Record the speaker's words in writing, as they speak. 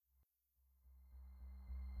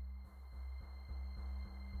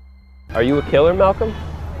Are you a killer, Malcolm?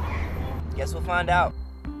 Guess we'll find out.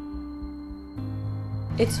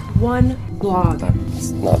 It's one blog. It's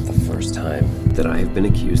not the first time that I have been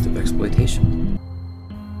accused of exploitation.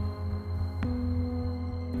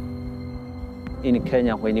 In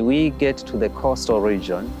Kenya, when we get to the coastal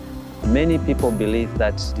region, many people believe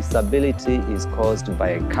that disability is caused by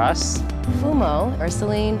a curse. Fumo,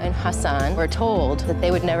 Ursuline, and Hassan were told that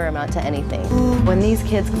they would never amount to anything. When these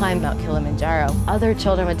kids climb Mount Kilimanjaro, other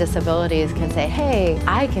children with disabilities can say, hey,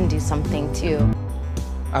 I can do something too.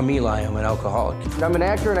 I'm Eli, I'm an alcoholic. I'm an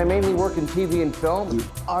actor and I mainly work in TV and film.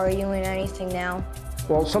 Are you in anything now?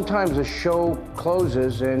 Well, sometimes a show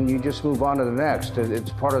closes and you just move on to the next.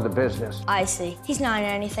 It's part of the business. I see. He's not in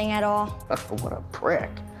anything at all. What a prick.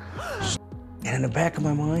 And in the back of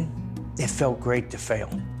my mind, it felt great to fail.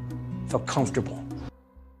 It felt comfortable.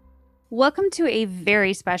 Welcome to a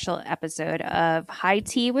very special episode of High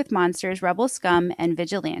Tea with Monsters, Rebel Scum, and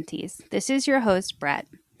Vigilantes. This is your host, Brett.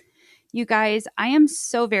 You guys, I am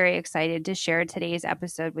so very excited to share today's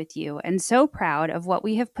episode with you and so proud of what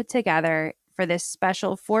we have put together for this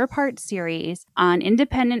special 4-part series on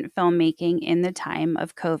independent filmmaking in the time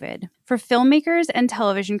of COVID. For filmmakers and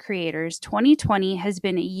television creators, 2020 has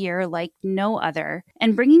been a year like no other,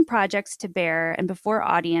 and bringing projects to bear and before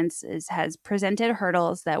audiences has presented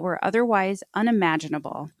hurdles that were otherwise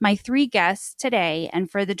unimaginable. My 3 guests today,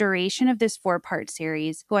 and for the duration of this 4-part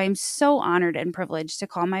series, who I am so honored and privileged to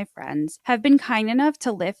call my friends, have been kind enough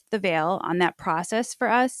to lift the veil on that process for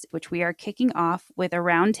us, which we are kicking off with a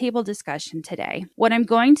roundtable discussion today. What I'm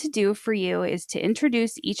going to do for you is to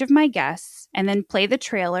introduce each of my guests and then play the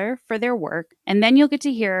trailer for their work, and then you'll get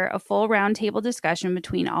to hear a full roundtable discussion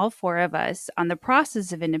between all 4 of us on the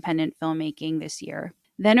process of independent filmmaking this year.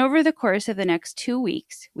 Then over the course of the next 2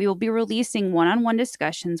 weeks, we will be releasing one-on-one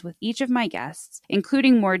discussions with each of my guests,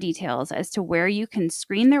 including more details as to where you can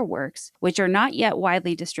screen their works, which are not yet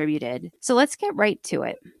widely distributed. So let's get right to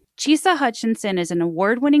it. Chisa Hutchinson is an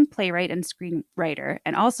award-winning playwright and screenwriter,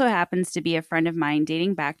 and also happens to be a friend of mine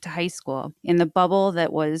dating back to high school in the bubble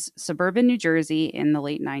that was suburban New Jersey in the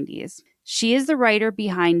late 90s. She is the writer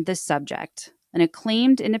behind The Subject, an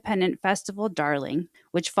acclaimed independent festival darling,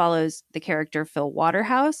 which follows the character Phil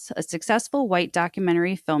Waterhouse, a successful white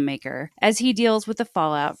documentary filmmaker, as he deals with the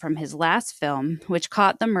fallout from his last film, which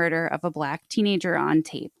caught the murder of a black teenager on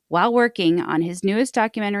tape. While working on his newest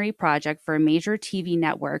documentary project for a major TV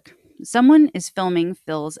network, someone is filming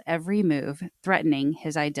Phil's every move, threatening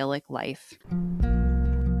his idyllic life.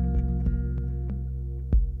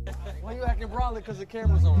 Why you acting brolic because the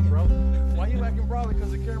camera's on, bro? Why you acting brolic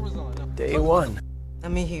because the camera's on? Day one.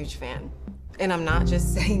 I'm a huge fan. And I'm not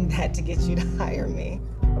just saying that to get you to hire me.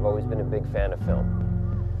 I've always been a big fan of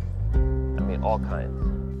film. I mean, all kinds.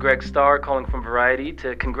 Greg Starr calling from Variety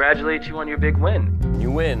to congratulate you on your big win. When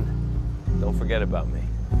you win, don't forget about me.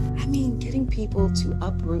 I mean, getting people to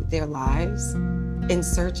uproot their lives in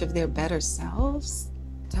search of their better selves.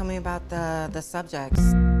 Tell me about the subjects.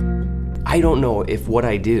 I don't know if what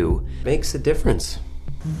I do makes a difference.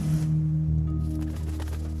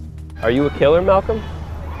 Are you a killer, Malcolm?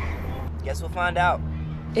 Guess we'll find out.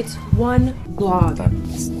 It's one blog.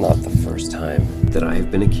 It's not the first time that I have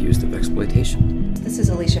been accused of exploitation. This is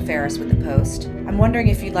Alicia Ferris with The Post. I'm wondering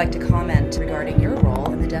if you'd like to comment regarding your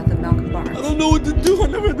role in the death of Malcolm Barnes. I don't know what to do. I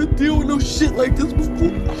never had to deal with no shit like this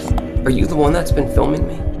before. Are you the one that's been filming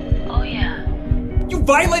me? Oh, yeah. You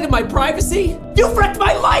violated my privacy? You wrecked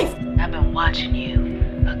my life! I've been watching you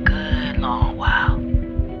a good long while.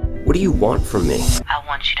 What do you want from me? I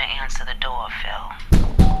want you to answer the door, Phil.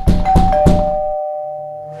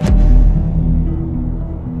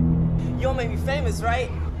 You'll make me famous, right?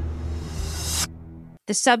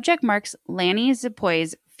 The Subject marks Lanny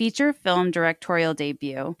Zipoy's feature film directorial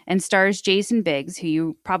debut and stars Jason Biggs, who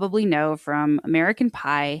you probably know from American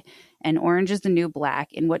Pie and Orange is the New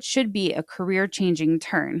Black, in what should be a career-changing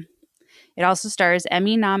turn. It also stars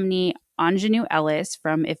Emmy nominee Anjanou Ellis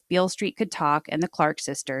from If Beale Street Could Talk and The Clark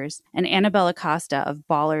Sisters, and Annabella Costa of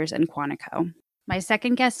Ballers and Quantico. My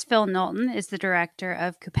second guest, Phil Knowlton, is the director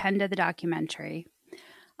of Kupenda the documentary.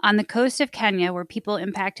 On the coast of Kenya, where people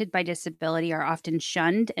impacted by disability are often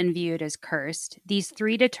shunned and viewed as cursed, these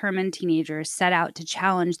 3 determined teenagers set out to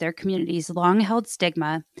challenge their community's long-held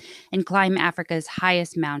stigma and climb Africa's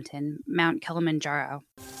highest mountain, Mount Kilimanjaro.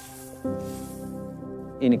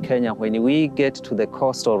 In Kenya, when we get to the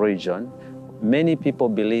coastal region, many people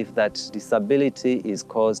believe that disability is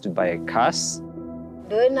caused by a curse.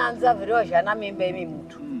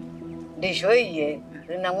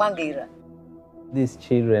 These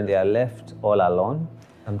children, they are left all alone.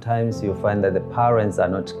 Sometimes you find that the parents are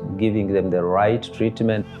not giving them the right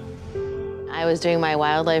treatment. I was doing my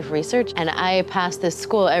wildlife research, and I passed this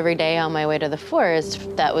school every day on my way to the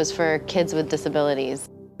forest that was for kids with disabilities.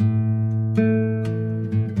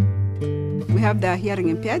 We have the hearing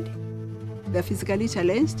impaired, the physically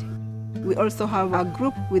challenged. We also have a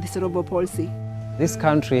group with cerebral palsy. This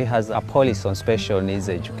country has a policy on special needs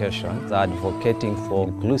education, advocating for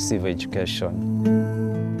inclusive education.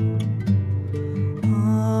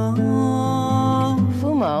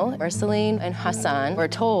 Fumo, Ursuline, and Hassan were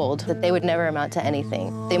told that they would never amount to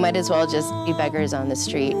anything. They might as well just be beggars on the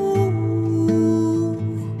street.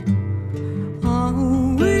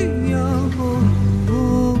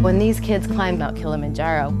 When these kids climb Mount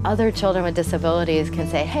Kilimanjaro, other children with disabilities can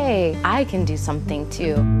say, hey, I can do something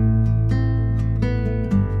too.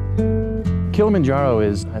 Kilimanjaro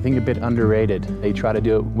is, I think, a bit underrated. They try to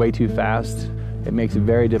do it way too fast. It makes it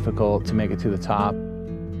very difficult to make it to the top.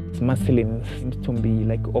 Marceline seems to be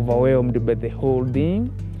like overwhelmed by the whole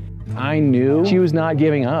thing. I knew she was not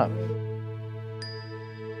giving up.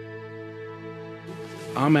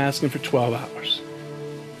 I'm asking for 12 hours,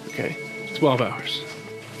 okay? 12 hours,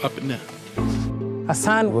 up and down.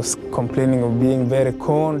 Hassan was complaining of being very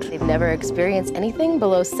cold. They've never experienced anything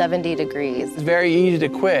below 70 degrees. It's very easy to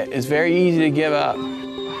quit. It's very easy to give up.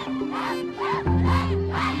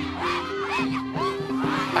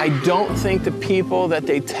 I don't think the people that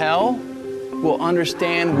they tell will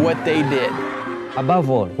understand what they did. Above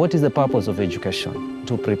all, what is the purpose of education?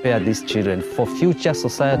 To prepare these children for future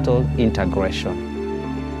societal integration.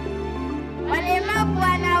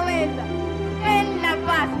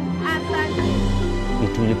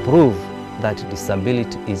 It will prove that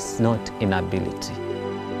disability is not inability.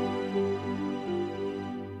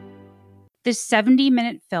 This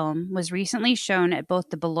 70-minute film was recently shown at both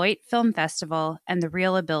the Beloit Film Festival and the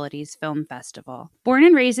Real Abilities Film Festival. Born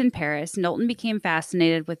and raised in Paris, Knowlton became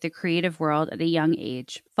fascinated with the creative world at a young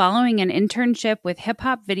age. Following an internship with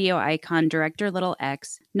hip-hop video icon director Little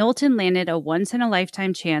X, Knowlton landed a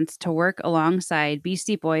once-in-a-lifetime chance to work alongside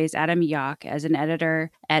Beastie Boys' Adam Yauch as an editor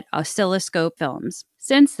at Oscilloscope Films.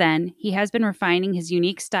 Since then, he has been refining his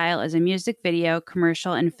unique style as a music video,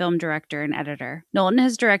 commercial, and film director and editor. Knowlton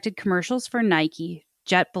has directed commercials for Nike,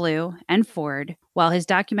 JetBlue, and Ford, while his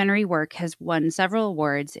documentary work has won several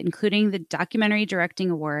awards, including the Documentary Directing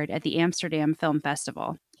Award at the Amsterdam Film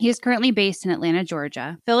Festival. He is currently based in Atlanta,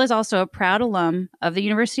 Georgia. Phil is also a proud alum of the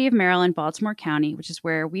University of Maryland, Baltimore County, which is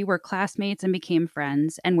where we were classmates and became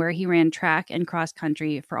friends, and where he ran track and cross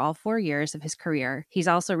country for all 4 years of his career. He's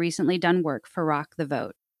also recently done work for Rock the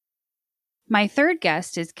Vote. My third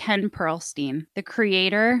guest is Ken Pearlstein, the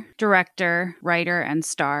creator, director, writer, and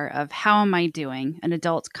star of How Am I Doing?, an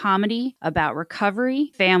adult comedy about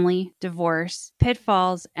recovery, family, divorce,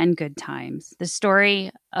 pitfalls, and good times. The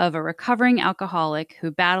story of a recovering alcoholic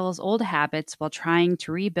who battles old habits while trying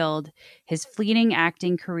to rebuild his fleeting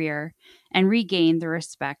acting career and regain the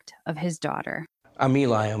respect of his daughter. I'm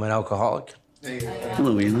Eli. I'm an alcoholic.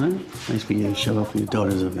 Hello, Eli. Nice for you to show up for your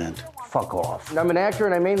daughter's event. Fuck off. I'm an actor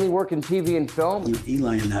and I mainly work in TV and film. You know,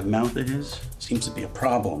 Eli and that mouth of his seems to be a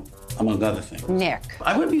problem, among other things. Nick.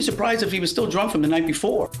 I wouldn't be surprised if he was still drunk from the night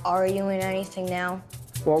before. Are you in anything now?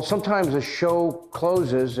 Well, sometimes a show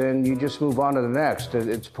closes and you just move on to the next.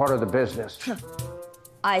 It's part of the business.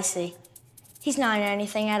 I see. He's not in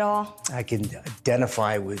anything at all. I can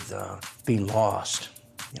identify with being lost,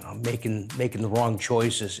 you know, making the wrong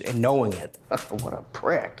choices and knowing it. What a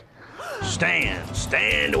prick.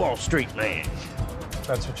 Stand Wall Street man.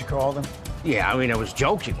 That's what you called him? Yeah, I mean, I was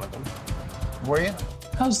joking with him. Were you?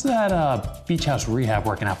 How's that beach house rehab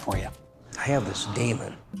working out for you? I have this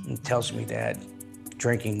demon. It tells me that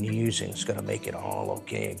drinking and using is gonna make it all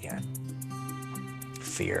okay again.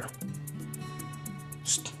 Fear.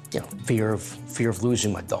 Just, you know, fear of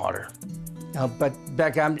losing my daughter. But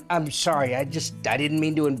Becca, I'm sorry. I didn't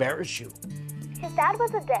mean to embarrass you. His dad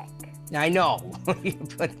was a dick. I know,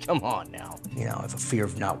 but come on now. You know, I have a fear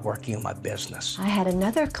of not working in my business. I had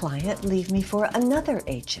another client leave me for another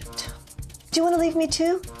agent. Do you want to leave me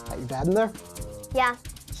too? Got your dad in there? Yeah,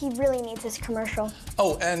 he really needs his commercial.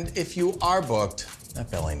 Oh, and if you are booked,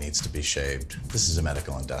 that belly needs to be shaved. This is a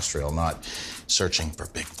medical industrial, not searching for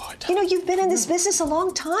Bigfoot. You know, you've been in this business a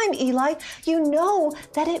long time, Eli. You know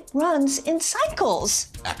that it runs in cycles.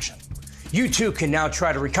 Action. You too can now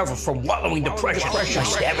try to recover from wallowing depression by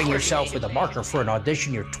stabbing yourself with a marker for an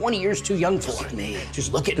audition you're 20 years too young for.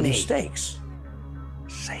 Just look at the mistakes.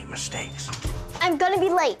 Same mistakes. I'm gonna be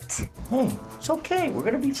late. It's okay. We're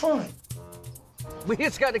gonna be fine. We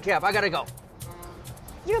just got the cab. I gotta go.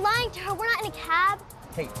 You're lying to her. We're not in a cab.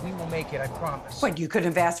 Hey, we will make it, I promise. What, you could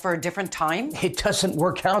have asked for a different time? It doesn't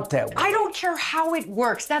work out that way. I don't care how it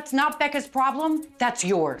works. That's not Becca's problem. That's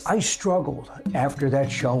yours. I struggled after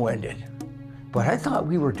that show ended. But I thought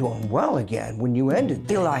we were doing well again when you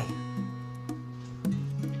ended. Eli,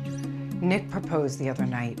 Nick proposed the other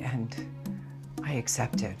night and I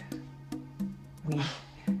accepted. We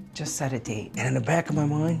just set a date. And in the back of my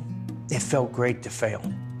mind, it felt great to fail.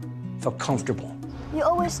 Felt comfortable. You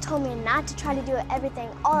always told me not to try to do everything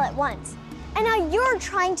all at once. And now you're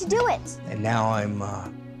trying to do it. And now I'm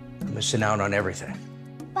missing out on everything.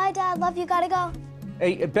 Bye, Dad. Love you. Gotta go.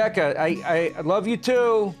 Hey, Becca, I love you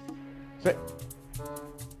too. But...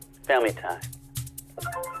 Family time.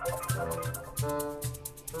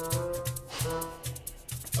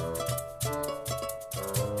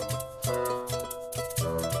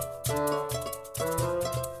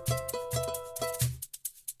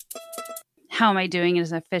 How Am I Doing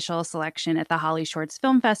is an official selection at the Holly Shorts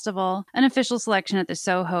Film Festival, an official selection at the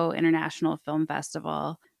Soho International Film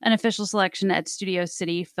Festival, an official selection at Studio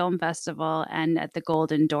City Film Festival, and at the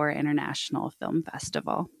Golden Door International Film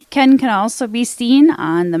Festival. Ken can also be seen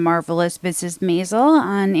on The Marvelous Mrs. Maisel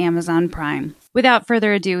on Amazon Prime. Without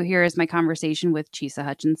further ado, here is my conversation with Chisa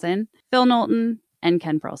Hutchinson, Phil Knowlton, and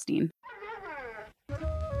Ken Pearlstein.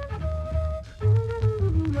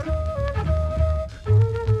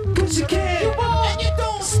 Cause you can, and you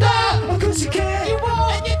don't stop. Cause you can,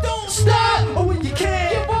 and you don't stop. Oh, when you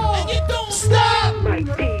can, and you don't stop. Might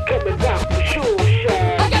be coming out for sure,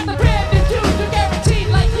 I got the brand new dude, you're guaranteed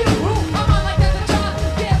like you. I'm on like there's a John,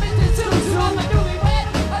 Gavin, so I'm a newlywed.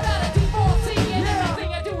 I'm not a divorcee, and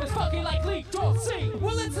everything I do is fucking like Lee Dorsey.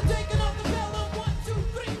 Well, it's a taking off the bell on 1, 2,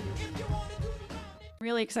 3. If you want to do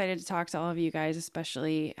Really excited to talk to all of you guys,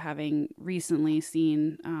 especially having recently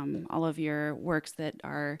seen all of your works that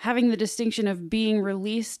are having the distinction of being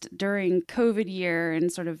released during COVID year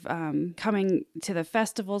and sort of coming to the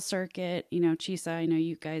festival circuit. You know, Chisa, I know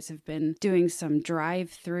you guys have been doing some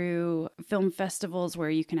drive-through film festivals where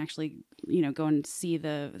you can actually, you know, go and see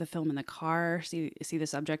the film in the car, see the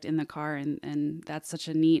subject in the car, and that's such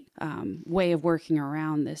a neat way of working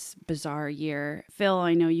around this bizarre year. Phil,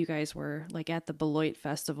 I know you guys were like at the Beloit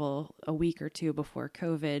Festival a week or two before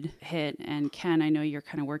COVID hit, and Ken, I know you're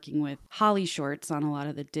kind of working with Holly Shorts on a lot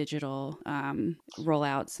of the digital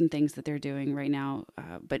rollouts and things that they're doing right now.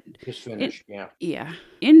 But just finished, yeah. Yeah.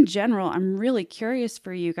 In general, I'm really curious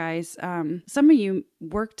for you guys. Some of you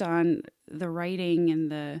worked on the writing and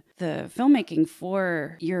the filmmaking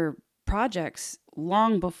for your projects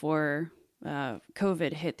long before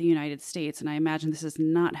COVID hit the United States. And I imagine this is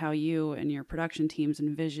not how you and your production teams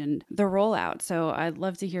envisioned the rollout. So I'd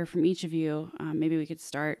love to hear from each of you. Maybe we could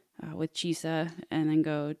start with Chisa and then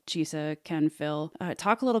go Chisa, Ken, Phil.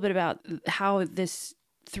 Talk a little bit about how this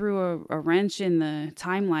threw a wrench in the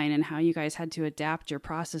timeline and how you guys had to adapt your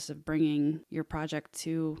process of bringing your project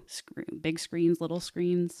to big screens, little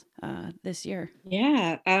screens this year.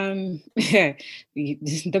 Yeah,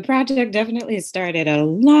 the project definitely started a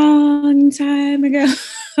long time ago.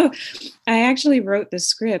 I actually wrote the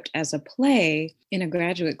script as a play in a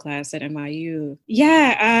graduate class at NYU.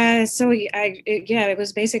 Yeah, it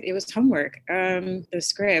was homework, the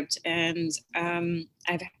script, and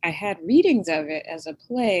I had readings of it as a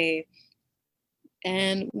play,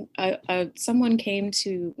 and someone came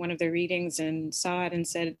to one of the readings and saw it and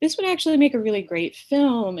said, this would actually make a really great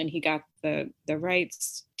film, and he got the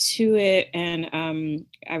rights to it, and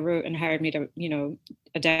I wrote and hired me to,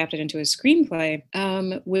 adapt it into a screenplay,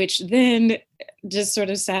 which then just sort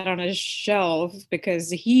of sat on a shelf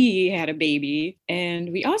because he had a baby,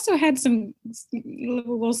 and we also had some,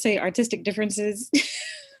 we'll say, artistic differences.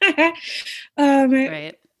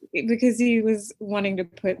 Right. Because he was wanting to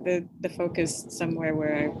put the focus somewhere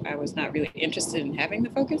where I was not really interested in having the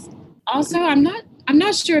focus. Also, I'm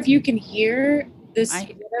not sure if you can hear this.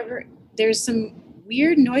 There's some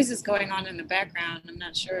weird noises going on in the background. I'm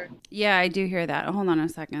not sure. Yeah, I do hear that. Hold on a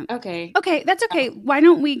second. Okay. Okay, that's okay. Why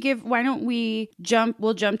don't we jump?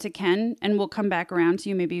 We'll jump to Ken and we'll come back around to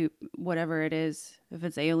you. Maybe whatever it is, if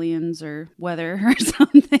it's aliens or weather or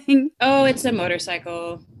something. Oh, it's a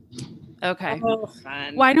motorcycle. Okay. Oh,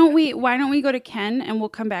 fun. Why don't we go to Ken and we'll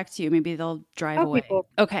come back to you? Maybe they'll drive away. Cool.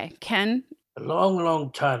 Okay, Ken. A long,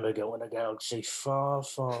 long time ago in a galaxy far,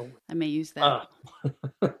 far away. I may use that.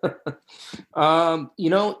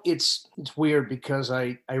 It's weird because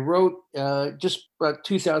I wrote just about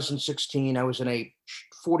 2016. I was in a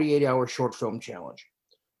 48-hour short film challenge.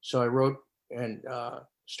 So I wrote and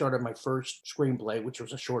started my first screenplay, which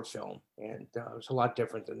was a short film, and it was a lot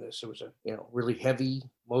different than this. It was a really heavy,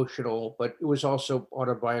 emotional, but it was also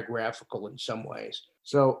autobiographical in some ways.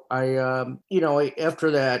 So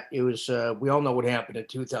after that, it was we all know what happened in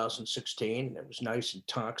 2016. It was nice and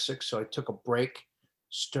toxic, so I took a break.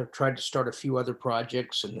 Tried to start a few other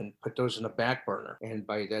projects and then put those in the back burner. And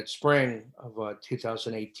by that spring of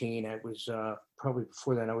 2018, I was probably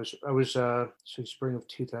before then. I was spring of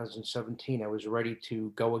 2017. I was ready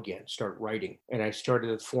to go again, start writing, and I started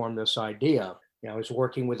to form this idea. I was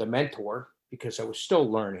working with a mentor because I was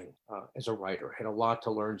still learning as a writer. I had a lot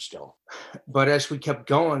to learn still. But as we kept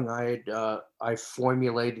going, I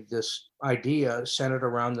formulated this idea centered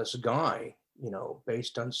around this guy,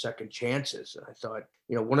 based on second chances. And I thought,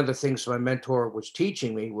 one of the things my mentor was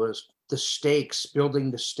teaching me was the stakes,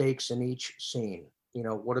 building the stakes in each scene.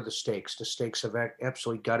 What are the stakes? The stakes have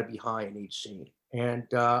absolutely got to be high in each scene. And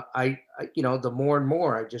I the more and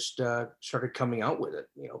more I just started coming out with it,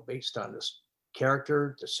 based on this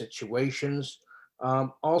character, the situations,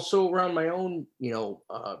 also around my own,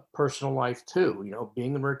 personal life too,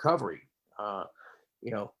 being in recovery.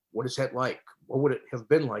 What is that like? What would it have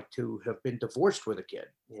been like to have been divorced with a kid,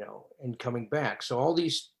 and coming back? So all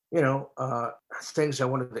these, things I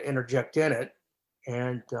wanted to interject in it.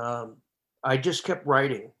 And I just kept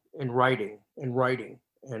writing and writing and writing,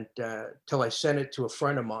 and till I sent it to a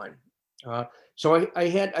friend of mine. So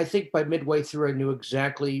I think by midway through, I knew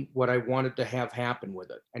exactly what I wanted to have happen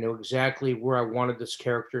with it. I knew exactly where I wanted this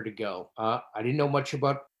character to go. I didn't know much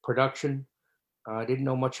about production. I didn't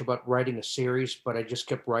know much about writing a series, but I just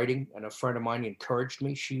kept writing, and a friend of mine encouraged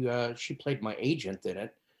me. She played my agent in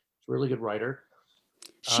it. She's a really good writer.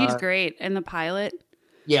 She's great in the pilot.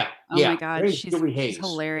 Yeah. Oh my God, She's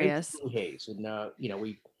hilarious. Hayes. And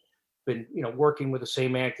we've been working with the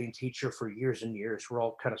same acting teacher for years and years. We're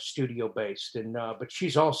all kind of studio based, and but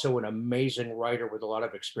she's also an amazing writer with a lot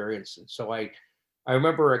of experience. And so I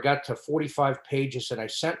remember I got to 45 pages and I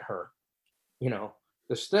sent her,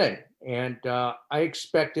 this thing, and I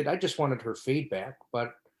just wanted her feedback,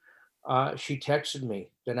 but she texted me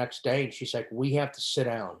the next day and she's like, we have to sit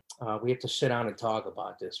down. We have to sit down and talk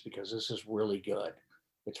about this because this is really good.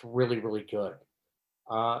 It's really, really good.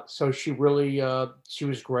 So she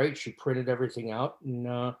was great. She printed everything out,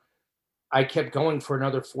 and I kept going for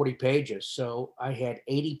another 40 pages. So I had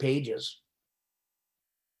 80 pages.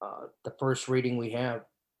 The first reading we had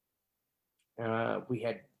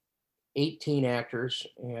 18 actors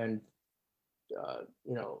and,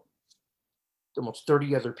 almost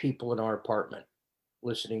 30 other people in our apartment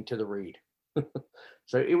listening to the read.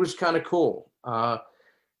 So it was kind of cool.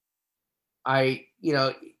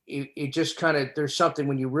 It just kind of, there's something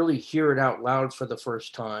when you really hear it out loud for the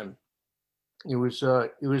first time. It was a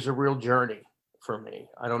real journey for me.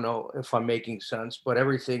 I don't know if I'm making sense, but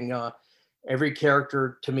everything, every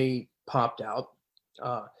character to me popped out.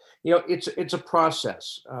 It's a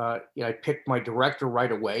process. I picked my director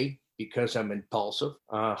right away because I'm impulsive.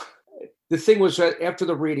 The thing was that after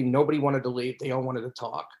the reading, nobody wanted to leave. They all wanted to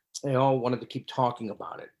talk. They all wanted to keep talking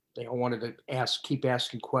about it. They all wanted to keep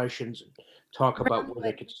asking questions and talk about where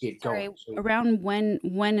they could see it going. So, around when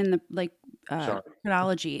in the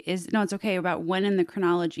chronology is it's okay. About when in the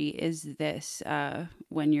chronology is this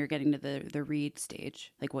when you're getting to the read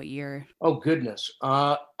stage? Like what year? Oh goodness.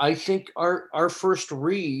 I think our first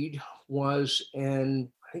read was in,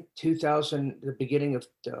 I think 2000,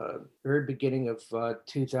 very beginning of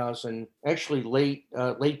 2000, actually late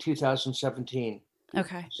 2017.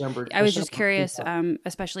 Okay. December, I was just curious,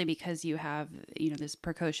 especially because you have, this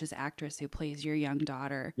precocious actress who plays your young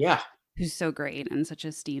daughter. Yeah. Who's so great and such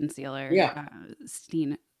a scene stealer. Yeah.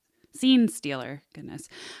 Scene stealer, goodness.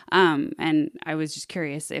 And I was just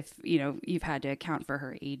curious if, you've had to account for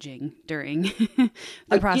her aging during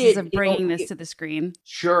the process of bringing this to the screen.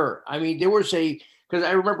 Sure. I mean, there was because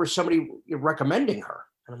I remember somebody recommending her.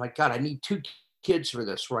 And I'm like, God, I need 2 kids for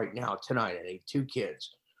this right now, tonight. I need 2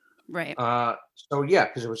 kids. Right. So yeah,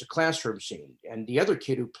 because it was a classroom scene, and the other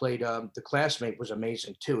kid who played the classmate was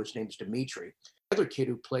amazing too. His name's Dimitri. The other kid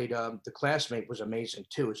who played the classmate was amazing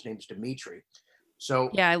too. His name's Dimitri. So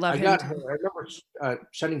yeah, I love him. I remember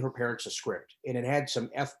sending her parents a script, and it had some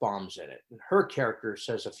F-bombs in it. And her character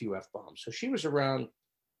says a few F-bombs. So she was around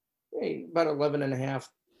about 11 and a half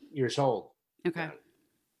years old. Okay.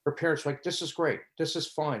 Her parents were like, this is great. This is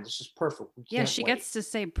fine. This is perfect. Yeah, she gets to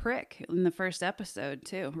say prick in the first episode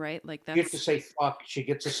too, right? Like that's... She gets to say fuck. She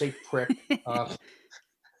gets to say prick. Fuck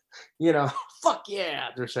yeah.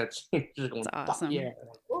 There's that scene. Just going, that's awesome. Fuck yeah.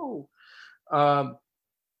 Whoa.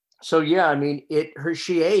 So yeah, I mean,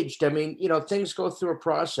 she aged. I mean, you know, things go through a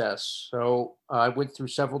process. So I went through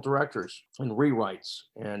several directors and rewrites,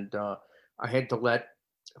 and I had to let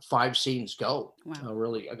 5 scenes go. Wow.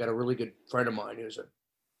 Really, I got a really good friend of mine who's a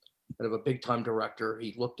kind of a big time director.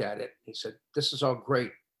 He looked at it. He said, "This is all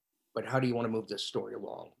great, but how do you want to move this story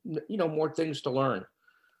along? You know, more things to learn."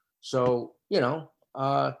 So, you know,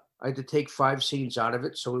 I had to take 5 scenes out of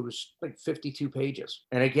it. So it was like 52 pages.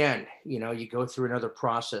 And again, you know, you go through another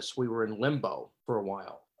process. We were in limbo for a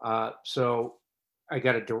while. So I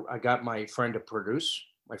got my friend to produce,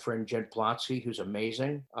 my friend Jen Plotsky, who's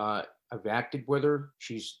amazing. I've acted with her.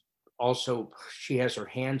 She has her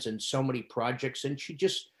hands in so many projects, and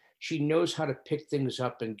she knows how to pick things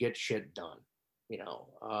up and get shit done, you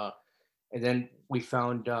know. And then we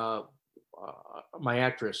found my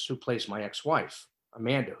actress who plays my ex-wife,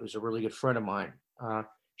 Amanda, who's a really good friend of mine.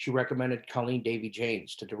 She recommended Colleen Davy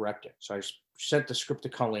Janes to direct it. So I sent the script to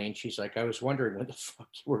Colleen. She's like, I was wondering when the fuck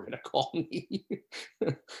you were going to call me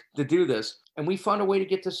to do this. And we found a way to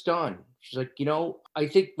get this done. She's like, you know, I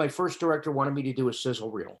think my first director wanted me to do a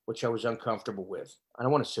sizzle reel, which I was uncomfortable with. I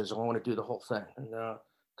don't want to sizzle. I want to do the whole thing. And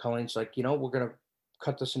Colleen's like, you know, we're going to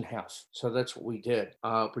cut this in half. So that's what we did.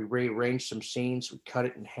 We rearranged some scenes, we cut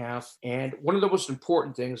it in half. And one of the most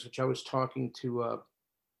important things, which I was talking to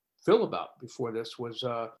Phil about before this, was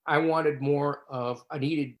I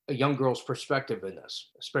needed a young girl's perspective in this,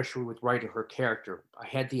 especially with writing her character. I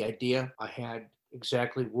had the idea, I had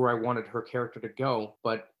exactly where I wanted her character to go.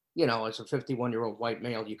 But, you know, as a 51-year-old white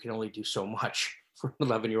male, you can only do so much for an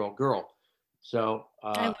 11-year-old girl. So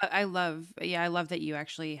I love that you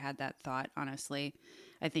actually had that thought. Honestly,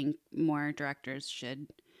 I think more directors should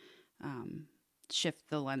shift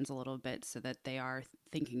the lens a little bit so that they are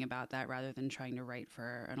thinking about that rather than trying to write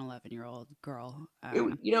for an 11-year-old girl. It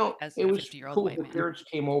was cool. white Her man. parents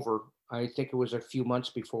came over. I think it was a few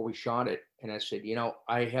months before we shot it, and I said, you know,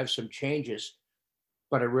 I have some changes,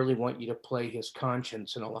 but I really want you to play his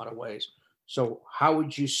conscience in a lot of ways. So how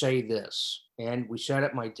would you say this? And we sat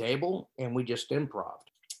at my table and we just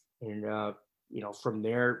improv'd. And, you know, from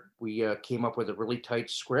there, we came up with a really tight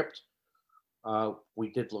script. We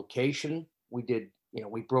did location. We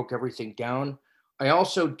broke everything down. I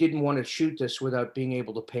also didn't want to shoot this without being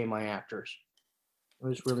able to pay my actors. It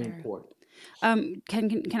was really important. Can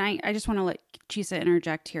I just want to let Chisa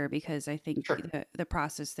interject here, because I think the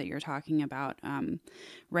process that you're talking about,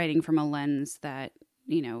 writing from a lens that,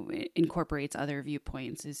 you know, incorporates other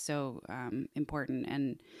viewpoints is so important.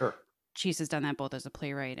 And Chisa's done that both as a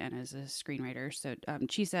playwright and as a screenwriter. So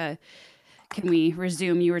Chisa, can we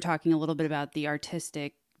resume? You were talking a little bit about the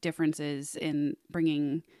artistic differences in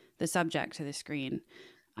bringing the subject to the screen.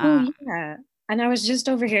 Yeah. And I was just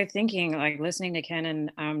over here thinking, like listening to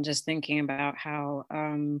Ken, and just thinking about how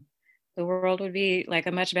the world would be like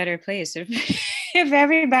a much better place if if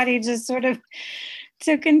everybody just sort of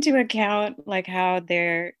took into account like how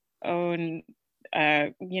their own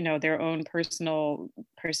their own personal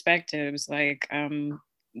perspectives like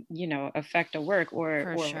affect a work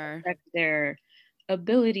or affect their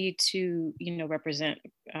ability to represent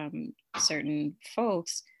certain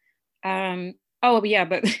folks. But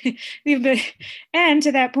and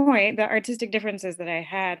to that point, the artistic differences that I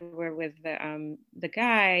had were with the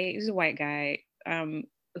guy. He was a white guy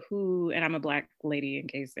who, and I'm a Black lady in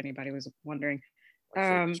case anybody was wondering.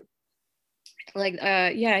 The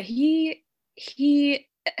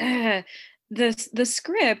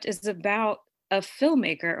script is about a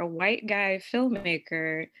filmmaker, a white guy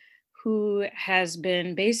filmmaker who has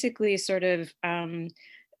been basically sort of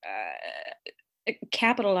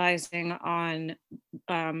capitalizing on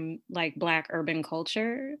like Black urban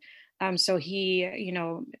culture. So he,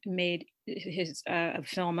 made his a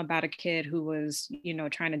film about a kid who was,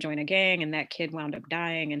 trying to join a gang, and that kid wound up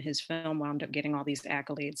dying, and his film wound up getting all these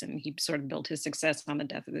accolades, and he sort of built his success on the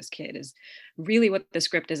death of this kid, is really what the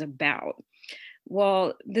script is about.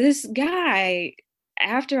 Well, this guy,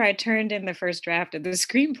 after I turned in the first draft of the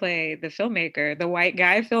screenplay, the filmmaker, the white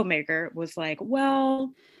guy filmmaker, was like,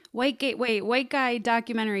 well... White guy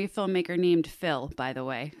documentary filmmaker named Phil, by the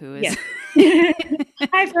way, who is... Yeah.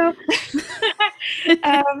 Hi, Phil.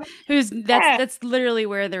 That's literally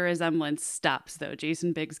where the resemblance stops, though.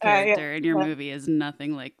 Jason Biggs' character in your movie is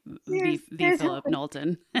nothing like the Philip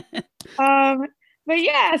Knowlton. But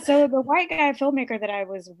yeah, so the white guy filmmaker that I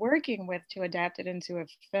was working with to adapt it into a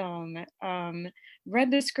film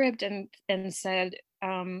read the script and said,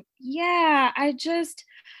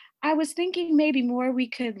 I was thinking maybe more we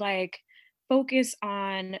could like focus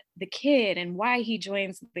on the kid and why he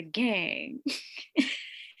joins the gang.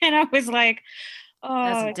 And I was like, oh,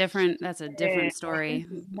 That's a different story.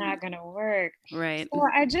 This is not gonna work. Right. So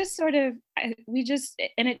I just sort of,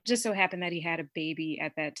 and it just so happened that he had a baby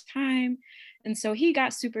at that time, and so he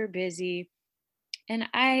got super busy, and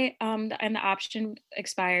and the option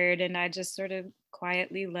expired, and I just sort of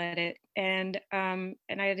quietly let it, and I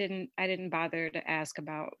didn't bother to ask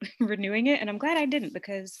about renewing it, and I'm glad I didn't,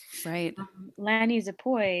 because right. Lanny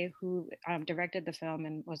Zapoy, who directed the film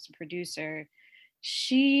and was the producer,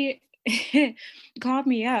 she called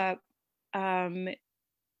me up, and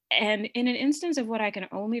in an instance of what I can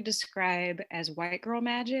only describe as white girl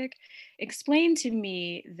magic, explained to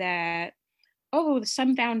me that, oh,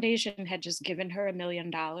 some foundation had just given her $1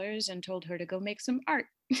 million and told her to go make some art.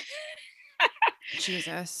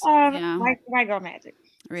 Jesus. White girl magic.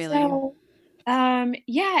 Really? So,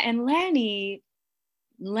 yeah, and Lanny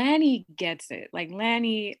gets it. Like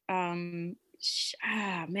Lanny, man,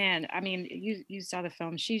 I mean, you saw the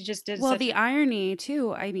film. She just did. Well, the irony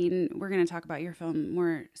too. I mean, we're going to talk about your film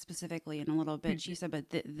more specifically in a little bit. She said, but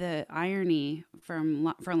the irony for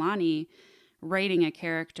Lonnie writing a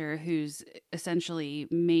character who's essentially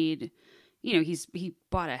made, he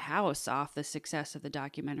bought a house off the success of the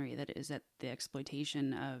documentary that is at the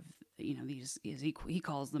exploitation of, these, he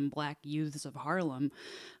calls them Black youths of Harlem.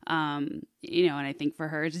 And I think for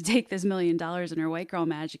her to take this $1 million in her white girl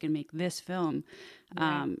magic and make this film,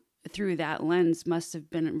 through that lens must have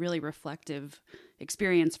been a really reflective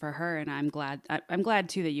experience for her. And I'm glad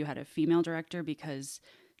too that you had a female director, because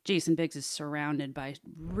Jason Biggs is surrounded by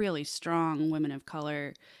really strong women of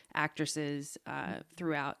color actresses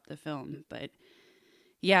throughout the film. But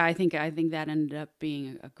yeah, I think that ended up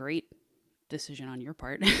being a great decision on your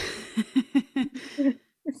part.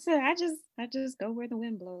 So I just go where the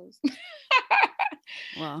wind blows.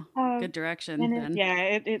 Well, good direction. And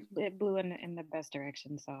it blew in the best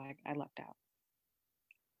direction, so I lucked out.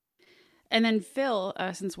 And then Phil,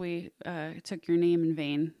 since we took your name in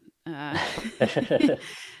vain,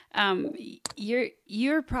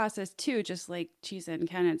 your process too, just like Chisa and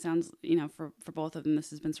Ken, it sounds, for both of them, this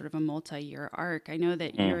has been sort of a multi-year arc. I know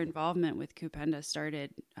that your involvement with Kupenda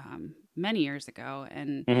started many years ago,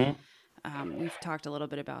 and we've talked a little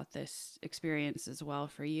bit about this experience as well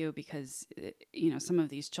for you, because some of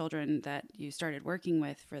these children that you started working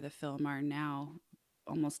with for the film are now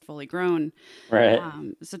almost fully grown. Right.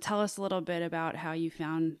 So tell us a little bit about how you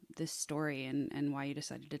found this story and why you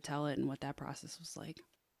decided to tell it and what that process was like.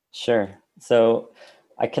 Sure. So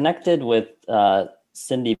I connected with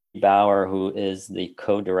Cindy Bauer, who is the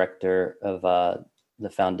co-director of the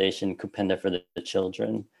foundation Kupenda for the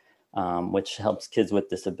Children, which helps kids with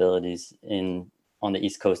disabilities on the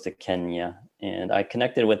east coast of Kenya. And I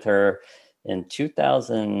connected with her in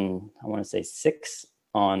 2006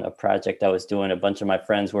 on a project I was doing. A bunch of my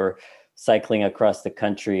friends were cycling across the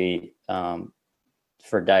country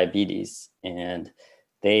for diabetes, and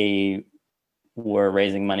they were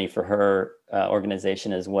raising money for her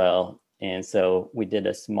organization as well. And so we did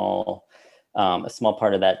a small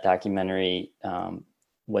part of that documentary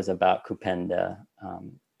was about Kupenda.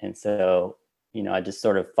 And so, I just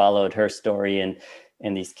sort of followed her story and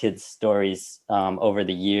these kids' stories over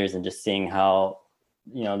the years, and just seeing how,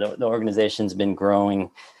 the organization's been growing.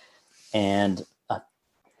 And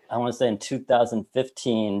I want to say in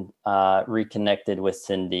 2015, reconnected with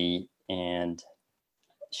Cindy, and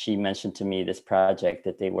she mentioned to me this project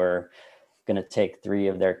that they were going to take 3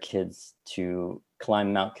 of their kids to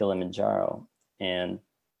climb Mount Kilimanjaro. And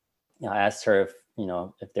I asked her if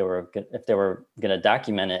they were going to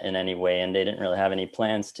document it in any way, and they didn't really have any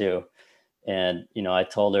plans to. And I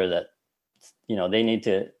told her that they need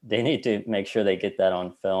to make sure they get that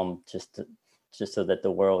on film, just so that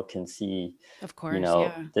the world can see, of course,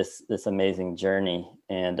 this amazing journey.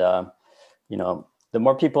 And the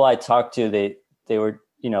more people I talked to, they were,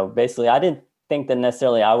 basically, I didn't think that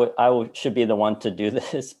necessarily I should be the one to do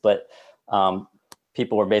this, but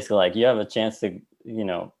people were basically like, you have a chance to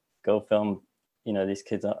go film these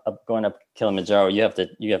kids going up Kilimanjaro. You have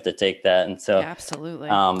to take that. And so absolutely,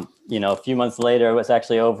 a few months later, it was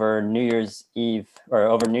actually over New Year's Eve, or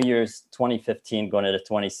over New Year's 2015 going into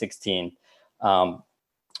 2016,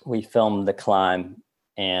 we filmed the climb.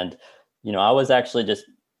 And I was actually just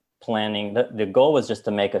planning, the goal was just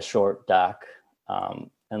to make a short doc,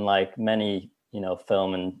 and like many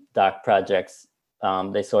film and doc projects,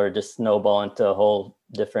 they sort of just snowball into a whole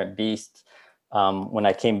different beast. When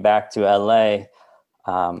I came back to LA,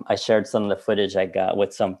 I shared some of the footage I got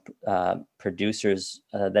with some producers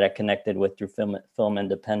that I connected with through Film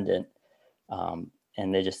Independent.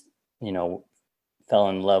 And they just, fell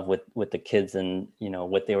in love with the kids and,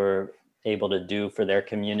 what they were able to do for their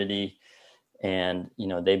community. And, you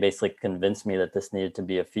know, they basically convinced me that this needed to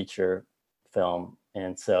be a feature film.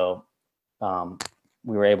 And so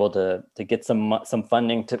we were able to get some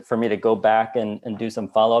funding for me to go back and do some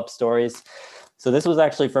follow-up stories. So this was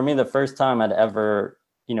actually, for me, the first time I'd ever,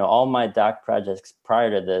 you know, all my doc projects prior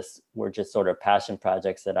to this were just sort of passion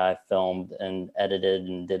projects that I filmed and edited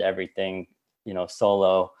and did everything, you know,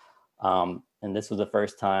 solo. And this was the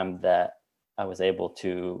first time that I was able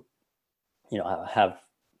to, you know, have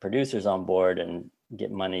producers on board and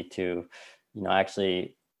get money to, you know,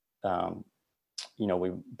 actually, you know,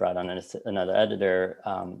 we brought on another editor.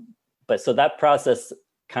 But so that process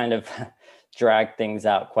kind of dragged things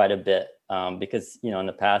out quite a bit because, you know, in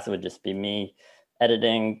the past it would just be me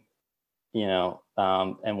editing, you know,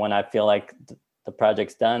 and when I feel like the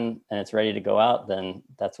project's done and it's ready to go out, then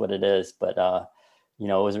that's what it is. But, you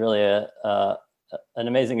know, it was really an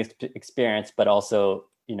amazing experience, but also,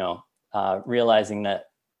 you know, realizing that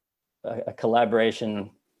a collaboration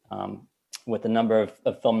with a number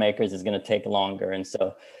of filmmakers is going to take longer. And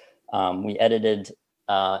so we edited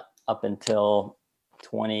up until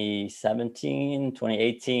 2017,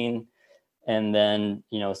 2018, and then,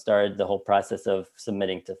 you know, started the whole process of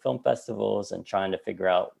submitting to film festivals and trying to figure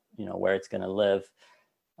out, you know, where it's going to live.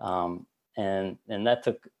 And that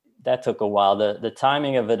took a while. The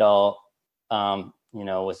timing of it all, you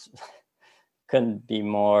know, couldn't be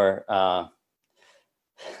more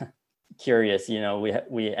curious. You know,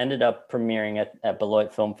 we ended up premiering at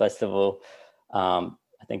Beloit Film Festival, I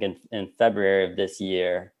think in February of this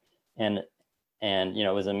year, and you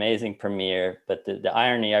know, it was an amazing premiere. But the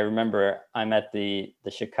irony, I remember I'm at the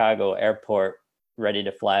Chicago airport ready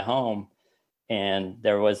to fly home, and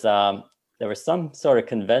there was some sort of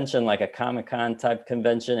convention, like a Comic-Con type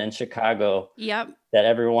convention in Chicago. Yep. That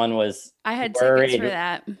everyone was I had tickets for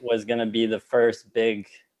that. Was going to be the first big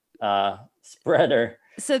spreader.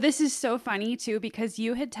 So this is so funny too, because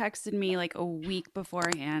you had texted me like a week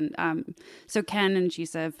beforehand. So Ken and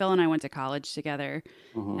Chisa, Phil and I went to college together,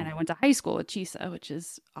 and I went to high school with Chisa, which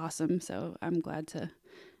is awesome. So I'm glad to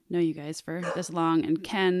know you guys for this long. And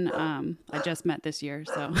Ken, I just met this year,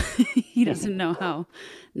 so he doesn't know how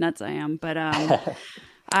nuts I am. But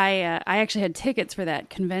I actually had tickets for that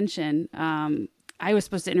convention. I was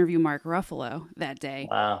supposed to interview Mark Ruffalo that day.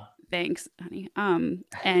 Wow. Thanks, honey.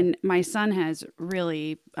 And my son has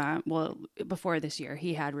really, well, before this year,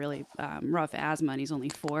 he had really rough asthma, and he's only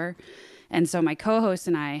 4. And so my co-host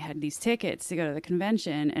and I had these tickets to go to the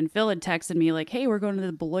convention, and Phil had texted me like, hey, we're going to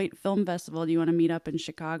the Beloit Film Festival. Do you want to meet up in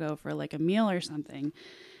Chicago for like a meal or something?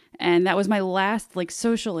 And that was my last like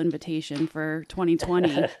social invitation for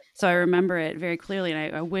 2020. So I remember it very clearly.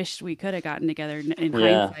 And I wished we could have gotten together in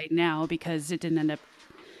hindsight now, because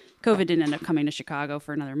COVID didn't end up coming to Chicago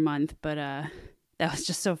for another month. But that was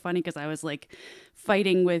just so funny, because I was like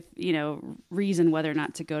fighting with, you know, reason whether or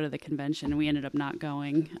not to go to the convention. And we ended up not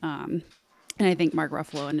going. And I think Mark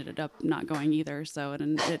Ruffalo ended up not going either. So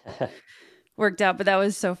it worked out. But that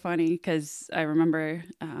was so funny, because I remember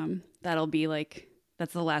that'll be like,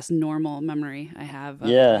 that's the last normal memory I have of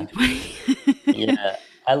 2020. Yeah.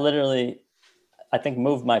 I think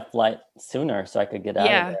moved my flight sooner so I could get out of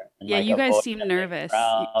there. Yeah, you guys seem nervous.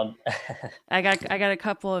 I got a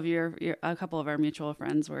couple of a couple of our mutual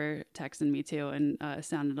friends were texting me too, and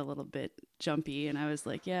sounded a little bit jumpy. And I was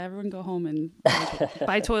like, yeah, everyone go home and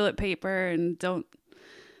buy toilet paper and don't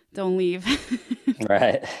leave.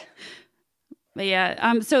 Right. But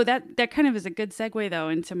yeah, so that kind of is a good segue though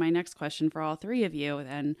into my next question for all three of you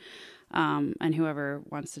then, and whoever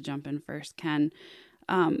wants to jump in first can.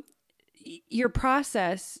 Your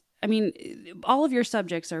process, I mean, all of your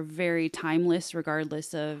subjects are very timeless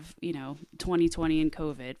regardless of, you know, 2020 and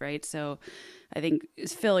COVID, right? So I think,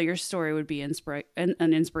 Phil, your story would be an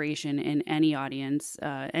inspiration in any audience,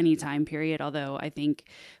 any time period, although I think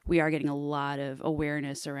we are getting a lot of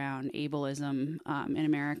awareness around ableism in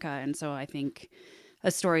America. And so I think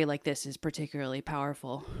a story like this is particularly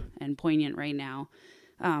powerful and poignant right now.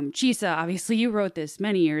 Chisa, obviously you wrote this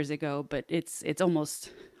many years ago, but it's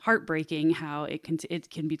almost heartbreaking how it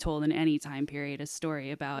can be told in any time period, a story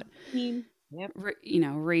about you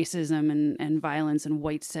know, racism and violence and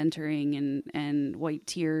white centering and white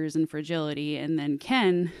tears and fragility. And then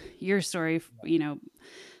Ken, your story, you know,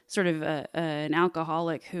 sort of an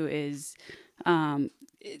alcoholic who is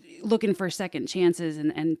looking for second chances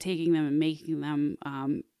and taking them and making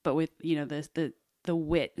them, but with, you know, the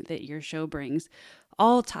wit that your show brings,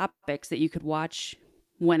 all topics that you could watch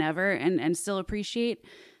whenever and still appreciate.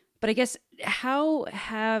 But I guess how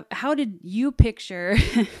did you picture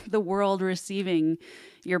the world receiving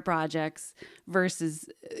your projects versus,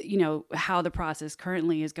 you know, how the process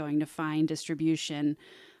currently is going to find distribution?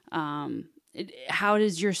 how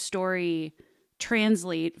does your story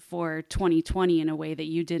translate for 2020 in a way that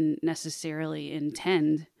you didn't necessarily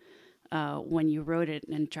intend when you wrote it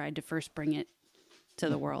and tried to first bring it to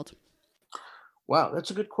the world? Wow,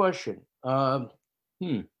 that's a good question. I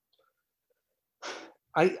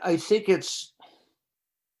think it's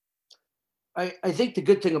I think the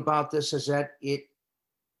good thing about this is that it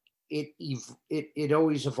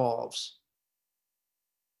always evolves.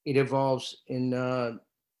 It evolves in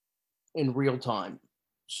real time.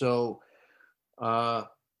 So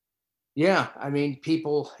yeah, I mean,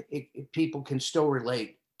 people can still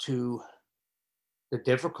relate to the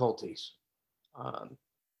difficulties,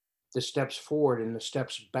 the steps forward and the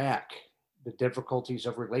steps back, the difficulties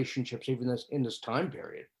of relationships, even in this time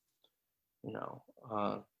period. You know,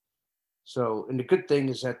 so and the good thing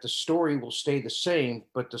is that the story will stay the same,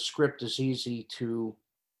 but the script is easy to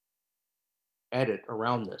edit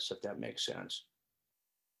around this, if that makes sense.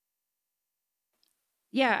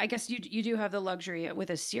 Yeah, I guess you do have the luxury with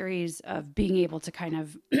a series of being able to kind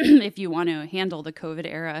of, if you want to handle the COVID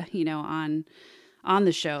era, you know, on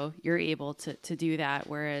the show, you're able to do that.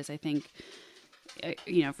 Whereas I think,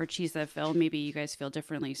 you know, for Cheese That Fell, maybe you guys feel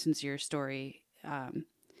differently since your story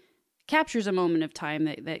captures a moment of time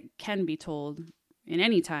that can be told in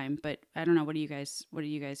any time. But I don't know, what do you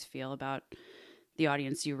guys feel about the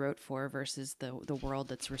audience you wrote for versus the world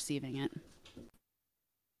that's receiving it?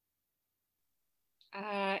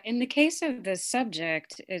 In the case of the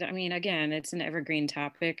subject, I mean, again, it's an evergreen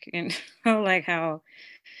topic, and like how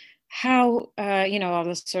you know, all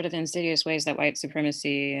the sort of insidious ways that white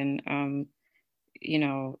supremacy and you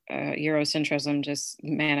know, Eurocentrism just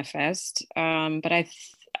manifest. But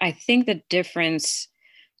I think the difference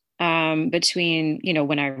between, you know,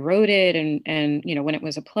 when I wrote it and you know, when it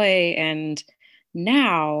was a play and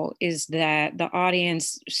now is that the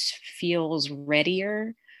audience feels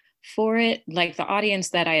readier for it. Like the audience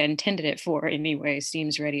that I intended it for anyway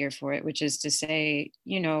seems readier for it, which is to say,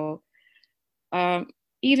 you know,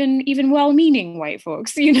 even well-meaning white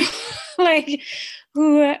folks, you know, like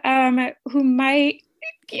who might,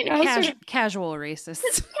 you know, sort of casual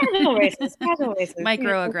racists, casual racists,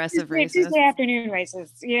 microaggressive racists, Tuesday afternoon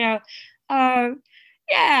racists, you know.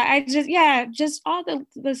 Just all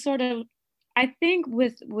the sort of, I think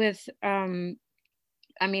with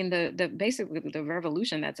I mean the basically the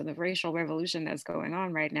revolution the racial revolution that's going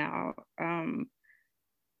on right now, and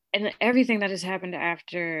everything that has happened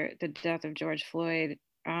after the death of George Floyd.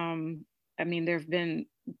 I mean, there have been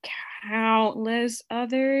countless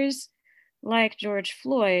others like George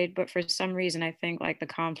Floyd, but for some reason, I think like the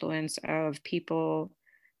confluence of people,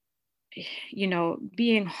 you know,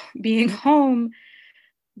 being home,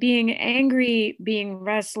 being angry, being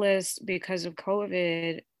restless because of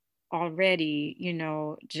COVID already, you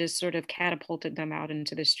know, just sort of catapulted them out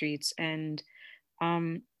into the streets. And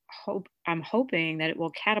I'm hoping that it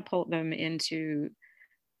will catapult them into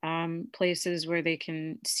places where they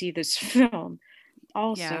can see this film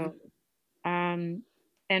also, and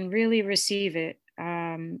really receive it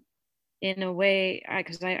in a way,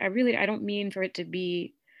 because I really, I don't mean for it to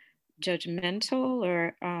be judgmental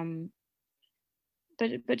or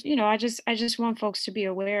but you know, I just want folks to be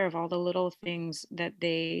aware of all the little things that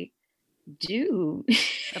they do,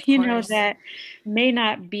 you know, that may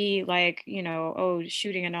not be like, you know, oh,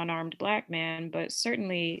 shooting an unarmed Black man, but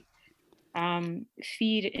certainly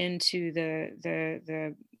feed into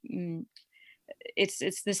the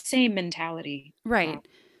it's the same mentality. Right.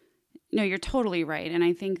 No, you're totally right. And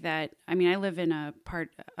I think that, I mean, I live in a part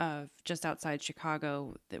of just outside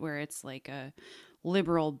Chicago where it's like a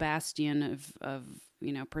liberal bastion of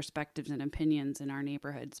you know, perspectives and opinions in our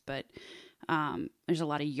neighborhoods. But there's a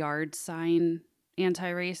lot of yard sign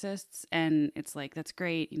anti-racists. And it's like, that's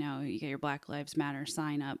great. You know, you get your Black Lives Matter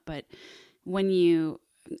sign up. But when you,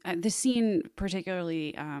 the scene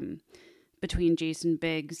particularly between Jason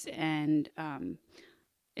Biggs and,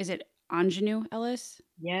 is it Anjanou Ellis?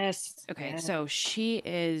 Yes. Okay, yes. So she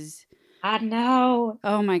is. I know.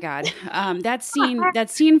 Oh my God, that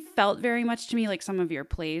scene felt very much to me like some of your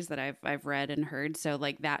plays that I've read and heard. So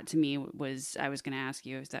like that to me was, I was going to ask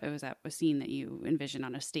you, was that a scene that you envisioned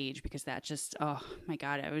on a stage? Because that just, oh my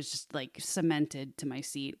God, I was just like cemented to my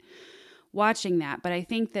seat watching that. But I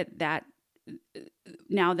think that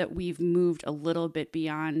now that we've moved a little bit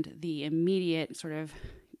beyond the immediate sort of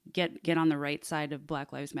get on the right side of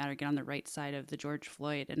Black Lives Matter, get on the right side of the George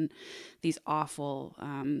Floyd and these awful,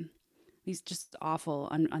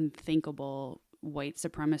 unthinkable white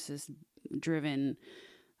supremacist driven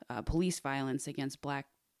police violence against Black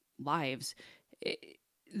lives.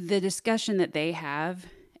 The discussion that they have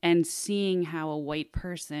and seeing how a white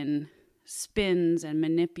person spins and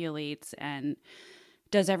manipulates and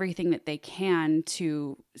does everything that they can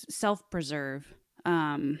to self-preserve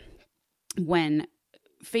when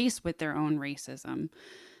faced with their own racism.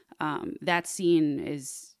 That scene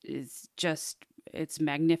is just, it's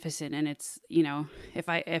magnificent. And it's, you know, if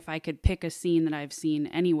I could pick a scene that I've seen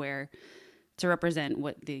anywhere to represent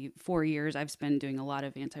what the 4 years I've spent doing a lot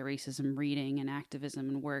of anti-racism reading and activism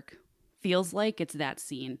and work feels like, it's that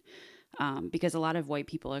scene. Because a lot of white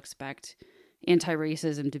people expect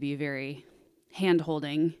anti-racism to be very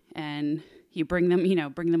hand-holding, and you bring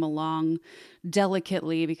them along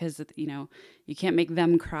delicately because, you know, you can't make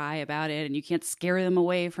them cry about it, and you can't scare them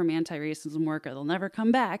away from anti-racism work or they'll never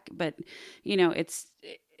come back. But, you know, it's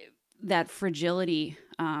that fragility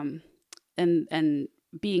and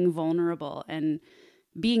being vulnerable and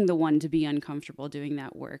being the one to be uncomfortable doing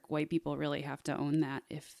that work. White people really have to own that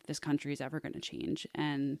if this country is ever going to change.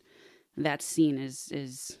 And that scene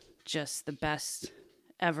is just the best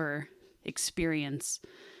ever experience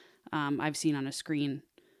I've seen on a screen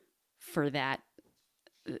for that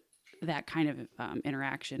kind of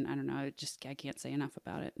interaction. I don't know. I can't say enough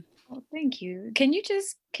about it. Well, thank you. Can you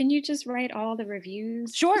just write all the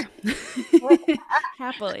reviews? Sure.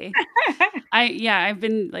 Happily. I've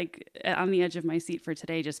been like on the edge of my seat for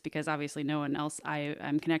today, just because obviously no one else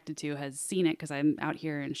I'm connected to has seen it, because I'm out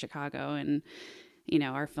here in Chicago, and you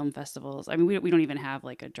know, our film festivals, I mean, we don't even have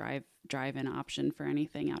like a drive-in option for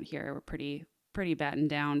anything out here. We're pretty battened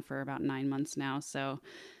down for about 9 months now. So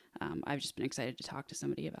I've just been excited to talk to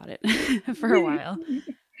somebody about it for a while.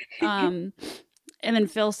 And then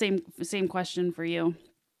Phil, same question for you.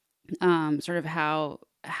 Sort of how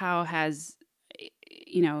has,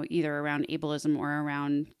 you know, either around ableism or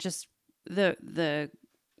around just the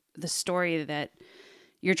story that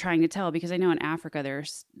you're trying to tell, because I know in Africa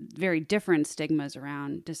there's very different stigmas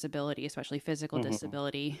around disability, especially physical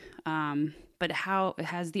disability. But how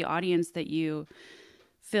has the audience that you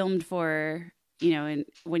filmed for, you know, and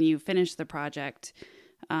when you finished the project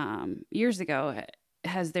years ago,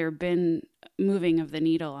 has there been moving of the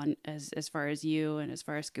needle on as far as you and as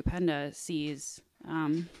far as Skupenda sees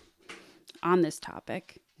on this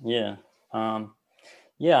topic? Yeah. I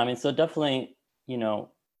mean, so definitely, you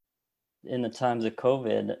know, in the times of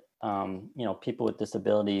COVID, you know, people with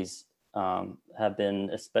disabilities have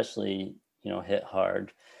been especially, you know, hit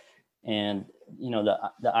hard. And, you know,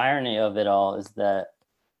 the irony of it all is that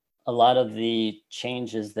a lot of the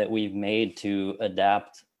changes that we've made to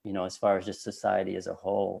adapt, you know, as far as just society as a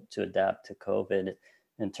whole, to adapt to COVID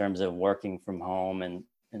in terms of working from home and,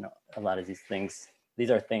 you know, a lot of these things,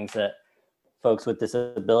 these are things that folks with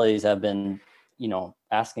disabilities have been, you know,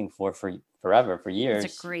 asking for forever, for years.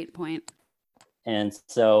 That's a great point. And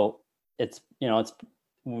so it's, you know,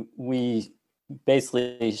 we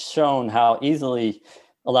basically shown how easily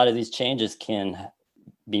a lot of these changes can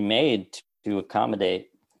be made to accommodate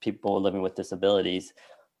people living with disabilities,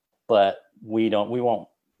 but we won't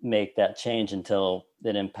make that change until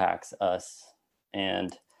it impacts us.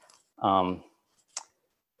 And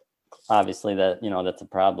obviously that, you know, that's a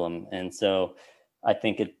problem. And so I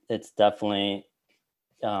think it's definitely,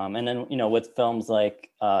 and then, you know, with films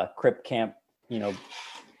like Crip Camp, you know,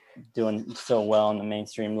 doing so well on the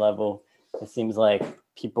mainstream level, it seems like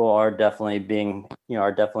people are definitely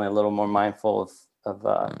a little more mindful of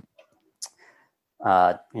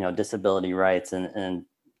you know, disability rights and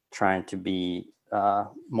trying to be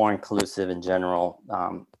more inclusive in general.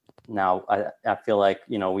 Now, I feel like,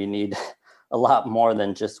 you know, we need a lot more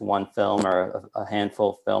than just one film or a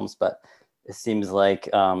handful of films, but it seems like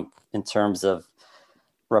in terms of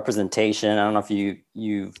representation, I don't know if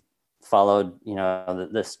you've followed, you know,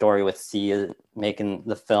 the story with Sia making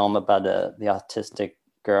the film about the autistic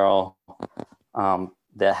girl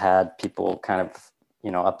that had people kind of,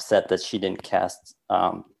 you know, upset that she didn't cast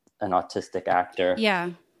an autistic actor.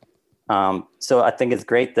 Yeah. So I think it's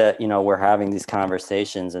great that, you know, we're having these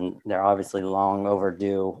conversations, and they're obviously long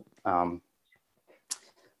overdue.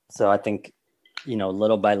 So I think, you know,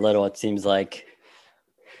 little by little, it seems like,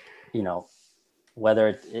 you know,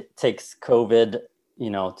 whether it takes COVID, you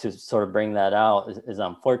know, to sort of bring that out is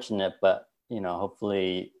unfortunate, but, you know,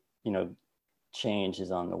 hopefully, you know, change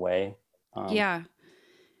is on the way. Yeah.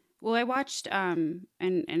 Well, I watched, and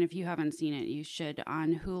if you haven't seen it, you should,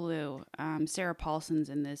 on Hulu. Sarah Paulson's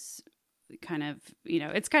in this kind of, you know,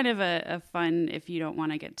 it's kind of a fun, if you don't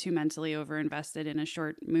want to get too mentally over invested in a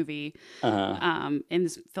short movie, in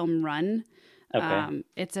this film Run. Okay.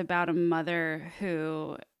 It's about a mother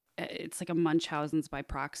who, it's like a Munchausen's by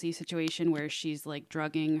proxy situation where she's like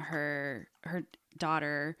drugging her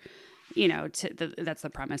daughter that's the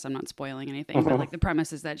premise. I'm not spoiling anything, but like the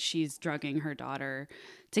premise is that she's drugging her daughter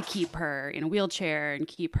to keep her in a wheelchair and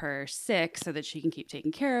keep her sick so that she can keep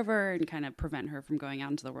taking care of her and kind of prevent her from going out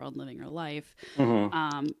into the world and living her life.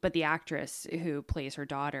 But the actress who plays her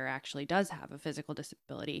daughter actually does have a physical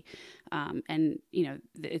disability. And,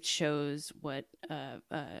 it shows what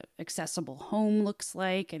accessible home looks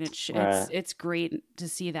like. And it's great to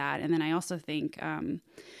see that. And then I also think,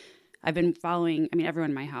 I've been following, everyone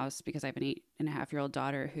in my house, because I have an 8.5-year-old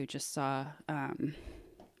daughter who just saw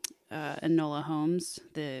Enola Holmes,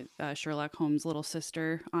 the Sherlock Holmes' little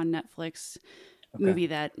sister on Netflix, movie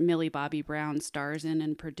that Millie Bobby Brown stars in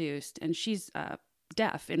and produced. And she's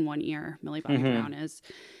deaf in one ear, Millie Bobby Brown is.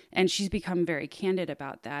 And she's become very candid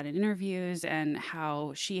about that in interviews and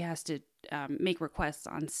how she has to make requests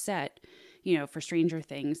on set, for Stranger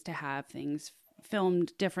Things to have things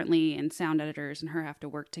filmed differently and sound editors and her have to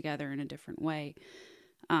work together in a different way.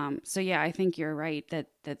 So yeah, I think you're right that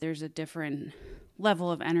there's a different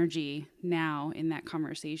level of energy now in that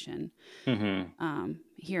conversation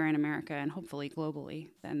here in America and hopefully globally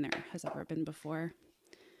than there has ever been before.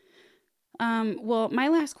 Well, my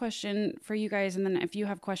last question for you guys, and then if you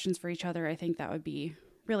have questions for each other, I think that would be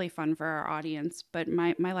really fun for our audience. But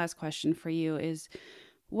my last question for you is,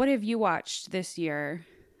 what have you watched this year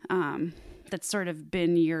that's sort of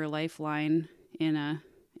been your lifeline in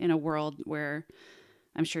a world where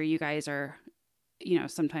I'm sure you guys are,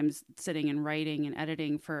 sometimes sitting and writing and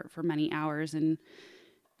editing for many hours and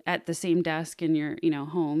at the same desk in your,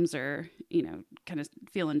 homes or, kind of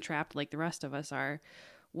feeling trapped like the rest of us are.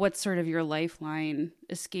 What's sort of your lifeline,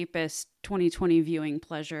 escapist 2020 viewing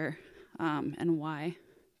pleasure, and why?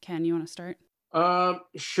 Ken, you want to start?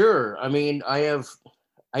 Sure. I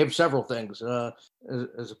have several things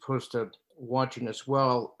as opposed to watching as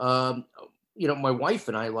well. My wife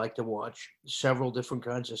and I like to watch several different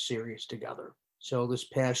kinds of series together. So this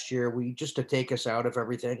past year, just to take us out of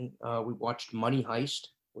everything, we watched Money Heist,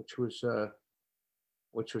 which was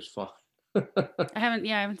fun. I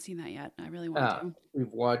haven't seen that yet. I really want to. We've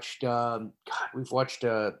watched a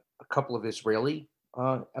couple of Israeli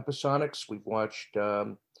episodics. We've watched.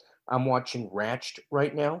 I'm watching Ratched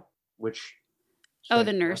right now, which. Oh,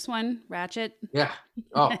 the nurse one, Ratched. Yeah.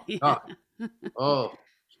 Oh, God. Oh,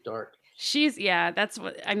 it's dark. That's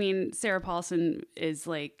what Sarah Paulson is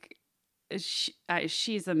like.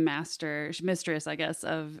 She's a mistress, I guess,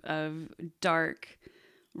 of dark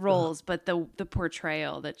roles, but the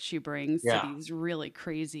portrayal that she brings to these really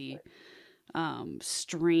crazy,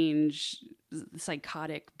 strange,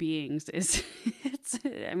 psychotic beings is it's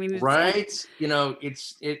right.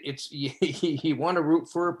 It's you want to root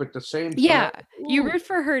for her, but at the same time, you root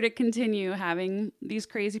for her to continue having these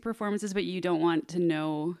crazy performances, but you don't want to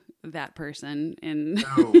know that person. And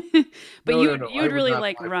but you would really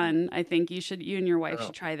like Run. I think you and your wife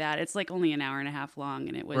should try that. It's like only an hour and a half long,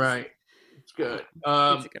 and it was right. It's good.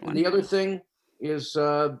 It's a good one. The other thing is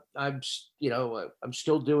I'm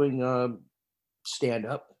still doing stand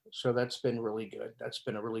up, so that's been really good. That's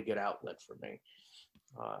been a really good outlet for me.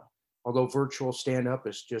 Although virtual stand up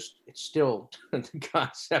is it's still the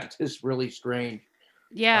concept is really strange.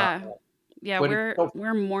 Yeah.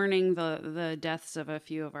 We're mourning the deaths of a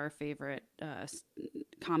few of our favorite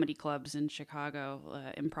comedy clubs in Chicago,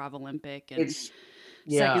 Improv Olympic, and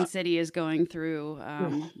Second City is going through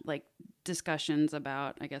like discussions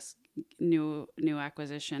about, I guess, new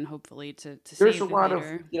acquisition, hopefully to There's save a lot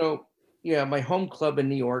later. of my home club in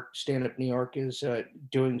New York, Stand Up New York, is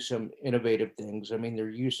doing some innovative things. They're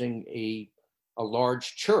using a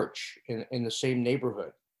large church in the same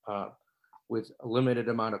neighborhood with a limited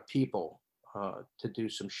amount of people to do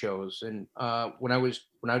some shows. And when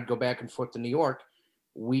I'd go back and forth to New York,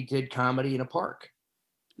 we did comedy in a park.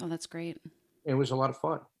 Oh, that's great. It was a lot of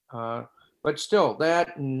fun. But still,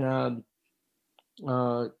 that and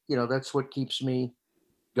that's what keeps me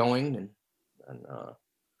going and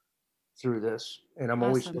through this. And I'm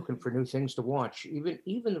always looking for new things to watch.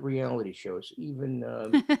 Even the reality shows. Even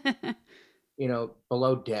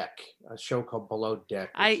Below Deck, a show called Below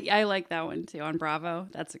Deck. I like that one too on Bravo.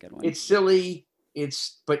 That's a good one. It's silly.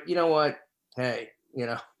 But you know what? Hey,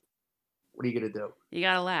 what are you gonna do? You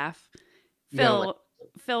gotta laugh.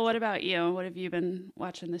 Phil, what about you? What have you been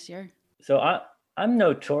watching this year? So I'm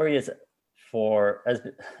notorious for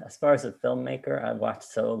as far as a filmmaker, I watch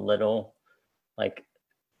so little like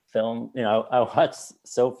film. I watch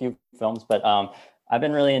so few films, but I've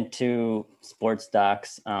been really into sports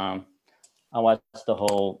docs. I watched the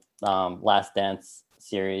whole Last Dance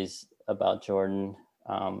series about Jordan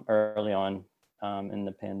early on in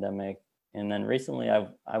the pandemic, and then recently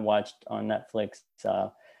I watched on Netflix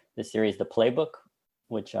the series The Playbook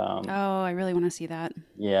which Oh, I really want to see that.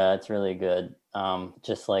 yeah, it's really good.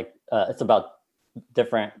 Just like it's about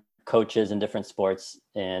different coaches in different sports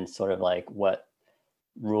and sort of like what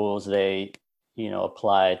rules they,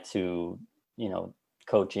 apply to,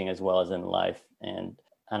 coaching as well as in life. And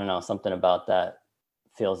I don't know, something about that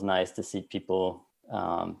feels nice to see people,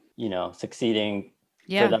 succeeding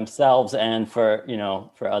Yeah. for themselves and for,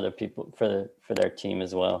 for other people, for their team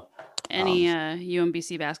as well. Any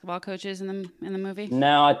UMBC basketball coaches in the movie?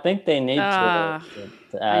 No, I think they need to add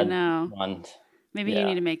I know. one. Maybe you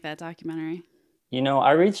need to make that documentary.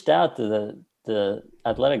 I reached out to the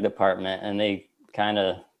athletic department and they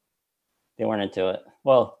weren't into it.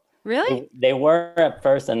 Well, really? They were at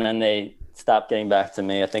first and then they stopped getting back to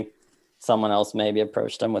me. I think someone else maybe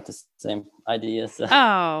approached them with the same idea. So.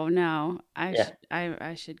 Oh no, I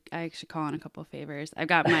should call in a couple of favors. I've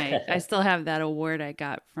got I still have that award I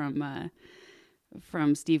got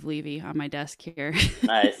from Steve Levy on my desk here.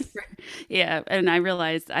 Nice. Yeah, and I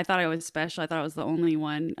realized I thought I was special. I thought I was the only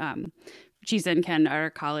one. Chisa and Ken at our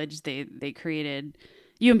college, they created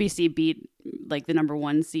UMBC beat like the number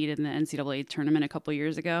 1 seed in the NCAA tournament a couple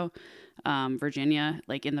years ago, Virginia,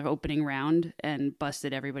 like in the opening round, and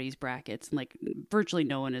busted everybody's brackets. And like virtually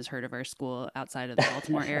no one has heard of our school outside of the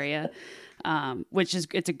Baltimore area,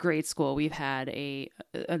 it's a great school. We've had an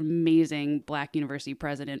amazing Black university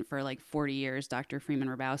president for like 40 years, Dr. Freeman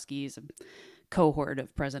Rabowski. He's a cohort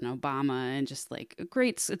of President Obama, and just like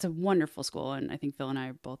it's a wonderful school. And I think Phil and I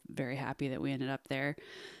are both very happy that we ended up there.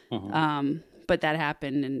 Mm-hmm. But that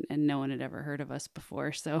happened and no one had ever heard of us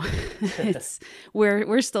before. So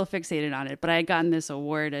we're still fixated on it. But I had gotten this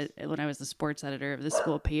award when I was the sports editor of the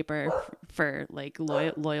school paper for like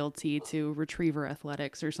loyalty to Retriever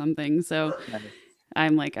Athletics or something. So nice.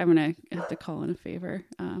 I'm like, I'm going to have to call in a favor.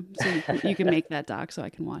 So you can make that doc so I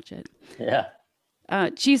can watch it. Yeah.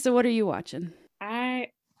 Chisa, what are you watching? I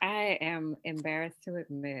am embarrassed to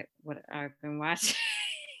admit what I've been watching.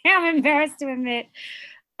 I'm embarrassed to admit.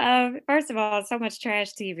 First of all, so much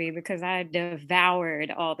trash TV because I devoured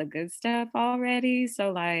all the good stuff already.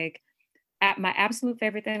 So like my absolute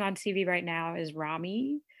favorite thing on TV right now is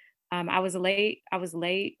Rami. I was late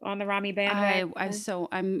on the Rami bandwagon. That's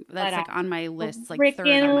like on my list, like freaking third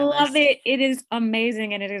on my list. Love it. It is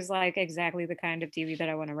amazing. And it is like exactly the kind of TV that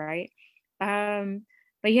I want to write.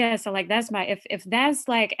 But yeah, so like that's if that's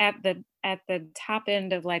like at the top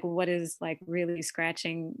end of like what is like really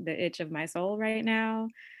scratching the itch of my soul right now,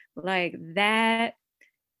 like that,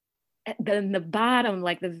 then the bottom,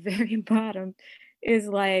 like the very bottom, is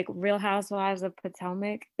like Real Housewives of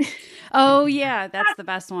Potomac. Oh yeah, that's the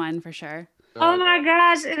best one for sure. Oh my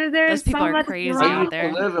gosh, there's those people so are much crazy drama. out there.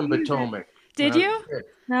 I live in Potomac. Did you?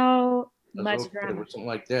 No, Much much drama. or something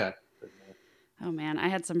like that. Oh man, I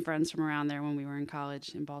had some friends from around there when we were in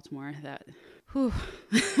college in Baltimore. That, whew.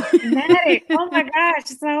 Dramatic. Oh my gosh,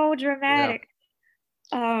 so dramatic.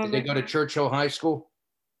 Yeah. Did they go to Churchill High School?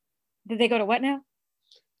 Did they go to what now?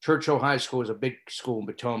 Churchill High School is a big school in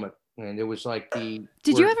Potomac, and it was like the.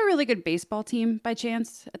 Did you have a really good baseball team by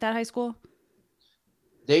chance at that high school?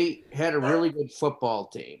 They had a really good football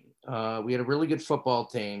team. We had a really good football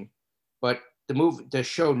team, but the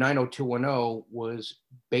show 90210 was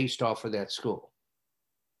based off of that school.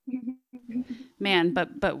 Man, but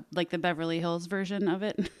like the Beverly Hills version of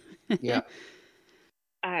it. Yeah.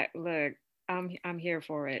 Look, I'm here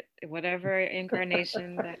for it. Whatever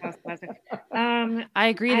incarnation the housewives. I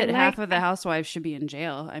agree that half of the housewives should be in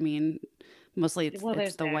jail. I mean, mostly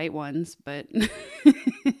it's the white ones, but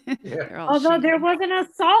although there was an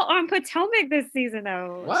assault on Potomac this season,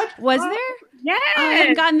 though. What was there? Yeah, I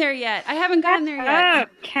haven't gotten there yet.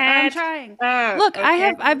 I'm trying. Look,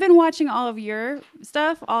 okay. I've been watching all of your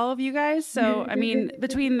stuff, all of you guys. So I mean,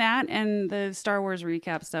 between that and the Star Wars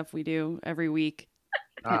recap stuff we do every week,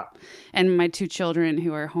 and my 2 children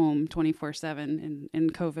who are home 24/7 in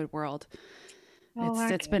COVID world.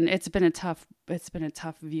 It's been a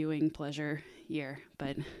tough viewing pleasure year,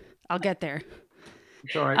 but I'll get there.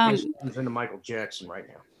 It's all right. I'm into Michael Jackson right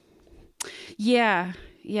now. Yeah,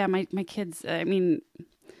 my kids. I mean,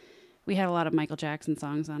 we had a lot of Michael Jackson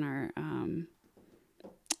songs on our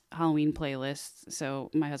Halloween playlist.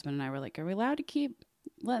 So my husband and I were like, "Are we allowed to keep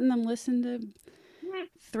letting them listen to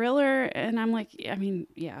Thriller?" And I'm like, "I mean,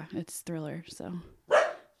 yeah, it's Thriller." So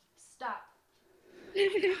stop.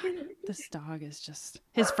 This dog is just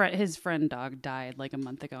his friend dog died like a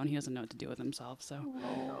month ago, and he doesn't know what to do with himself. So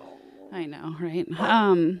I know, right?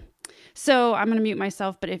 So I'm gonna mute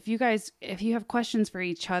myself. But if you have questions for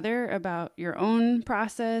each other about your own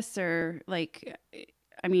process, or like,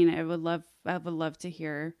 I mean, I would love to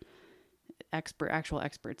hear actual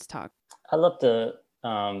experts talk. I'd love to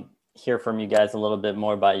hear from you guys a little bit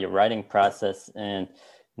more about your writing process. And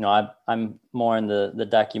you know, I'm more in the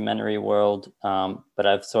documentary world, but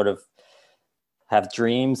I've sort of have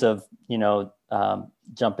dreams of, you know,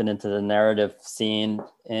 jumping into the narrative scene.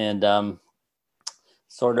 And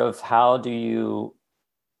sort of how do you,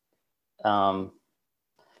 you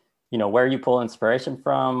know, where you pull inspiration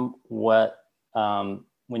from, what,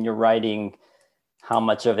 when you're writing, how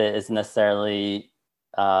much of it is necessarily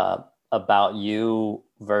about you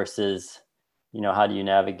versus, you know, how do you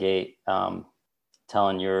navigate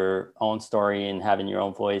telling your own story and having your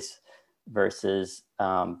own voice versus,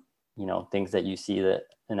 you know, things that you see that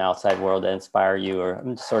in the outside world that inspire you? Or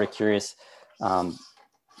I'm just sort of curious,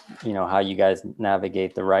 you know, how you guys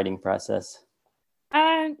navigate the writing process.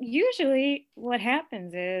 Usually what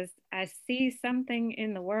happens is I see something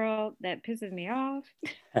in the world that pisses me off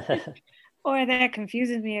or that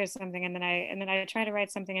confuses me or something, and then I try to write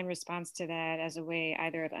something in response to that as a way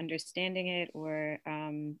either of understanding it or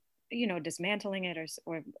you know, dismantling it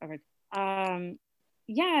or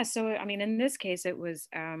yeah. So I mean, in this case it was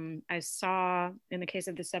I saw, in the case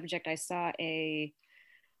of the subject, I saw a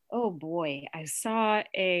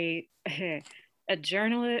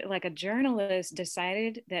journalist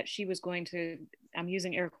decided that she was going to, I'm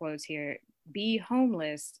using air quotes here, be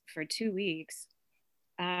homeless for 2 weeks.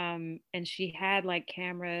 And she had like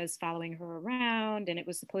cameras following her around, and it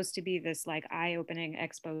was supposed to be this like eye-opening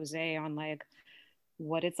expose on like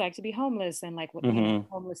what it's like to be homeless and like what you know,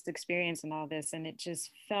 homeless experience and all this. And it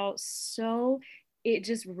just felt so, it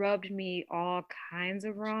just rubbed me all kinds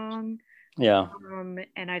of wrong. Yeah.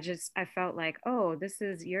 And I felt like, oh, this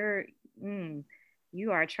is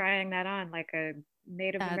you are trying that on like a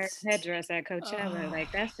Native American headdress at Coachella.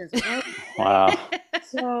 Like that's just wow.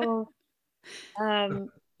 So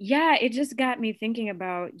yeah, it just got me thinking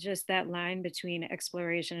about just that line between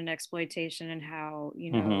exploration and exploitation, and how,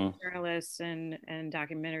 you know, journalists and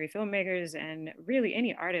documentary filmmakers and really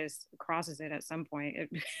any artist crosses it at some point.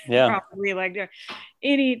 Yeah. Probably like at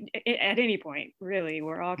any point, really,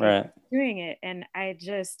 we're all doing it. And I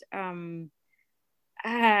just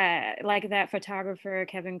like that photographer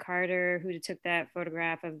Kevin Carter, who took that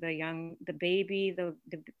photograph of the baby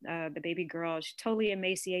girl. She's totally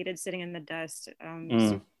emaciated, sitting in the dust.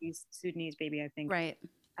 Sudanese baby, I think. Right.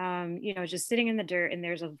 You know, just sitting in the dirt, and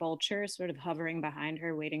there's a vulture sort of hovering behind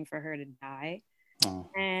her, waiting for her to die.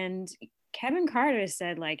 And Kevin Carter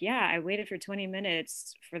said, like, yeah, I waited for 20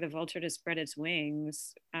 minutes for the vulture to spread its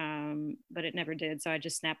wings, but it never did. So I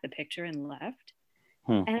just snapped the picture and left.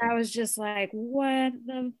 And I was just like, what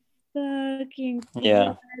the fucking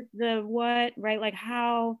what, right? Like,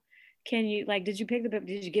 how can you, like, did you give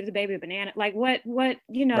the baby a banana? Like, what,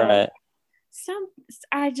 you know, right.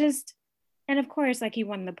 And of course, like, he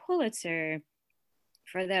won the Pulitzer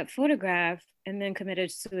for that photograph and then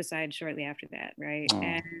committed suicide shortly after that, right?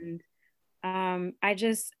 And I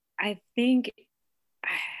think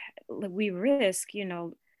we risk, you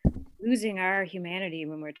know, losing our humanity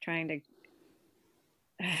when we're trying to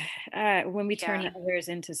when we turn others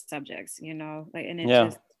into subjects, you know, like, and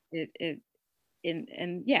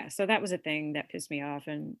so that was a thing that pissed me off,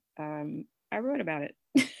 and I wrote about it.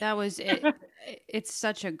 That was it. It's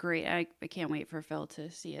such a great, I can't wait for Phil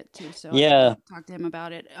to see it too, so yeah, I'll talk to him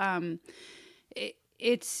about it.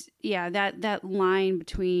 It's that line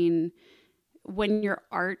between when your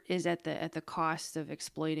art is at the cost of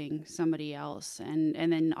exploiting somebody else, and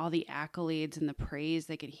then all the accolades and the praise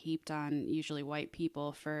that get heaped on usually white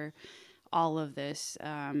people for all of this,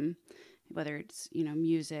 whether it's, you know,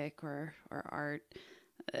 music or art,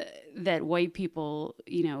 that white people,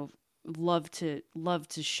 you know, love to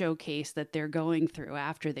showcase that they're going through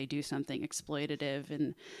after they do something exploitative,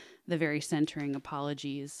 and the very centering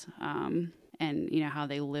apologies, and, you know, how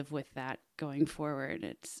they live with that going forward.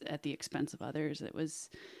 It's at the expense of others. It was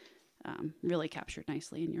really captured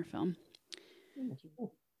nicely in your film.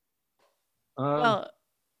 Well,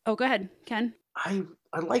 go ahead, Ken. I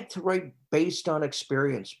like to write based on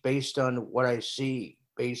experience, based on what I see,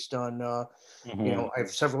 based on, you know, I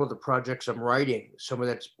have several other projects I'm writing. Some of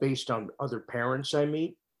that's based on other parents I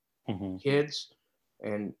meet, kids,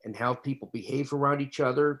 and how people behave around each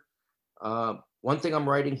other. One thing I'm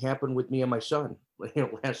writing happened with me and my son, you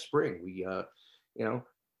know, last spring. We, you know,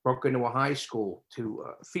 broke into a high school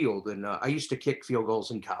field, and I used to kick field goals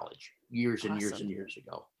in college years and years and years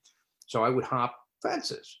ago. So I would hop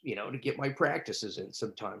fences, you know, to get my practices in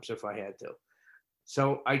sometimes if I had to.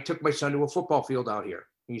 So I took my son to a football field out here,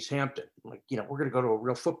 East Hampton. I'm like, you know, we're going to go to a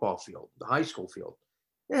real football field, the high school field.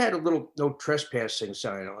 It had a little no trespassing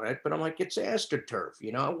sign on it, but I'm like, it's AstroTurf,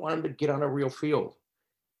 you know, I want him to get on a real field.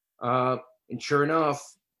 And sure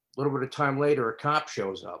enough, a little bit of time later, a cop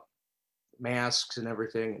shows up, masks and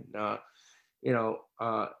everything. And,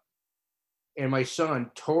 and my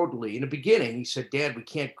son totally, in the beginning, he said, "Dad, we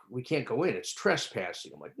can't go in. It's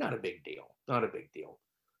trespassing." I'm like, "Not a big deal. Not a big deal."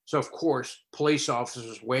 So of course, police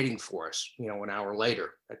officers waiting for us, an hour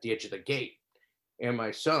later at the edge of the gate. And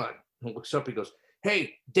my son looks up, he goes,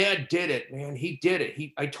 "Hey, Dad did it, man. He did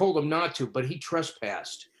it. I told him not to, but he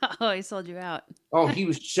trespassed." Oh, he sold you out. Oh, he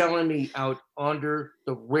was selling me out under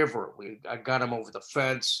the river. I got him over the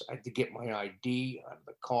fence. I had to get my ID out of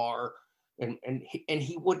the car. And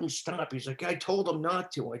he wouldn't stop. He's like, "I told him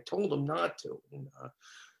not to. I told him not to." And,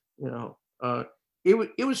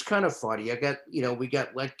 it was kind of funny. We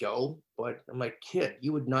got let go, but I'm like, "Kid,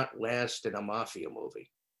 you would not last in a mafia movie."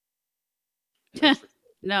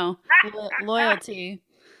 No, loyalty.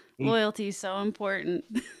 Loyalty is so important.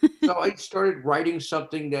 So I started writing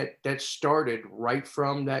something that started right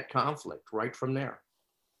from that conflict, right from there.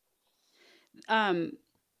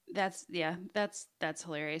 That's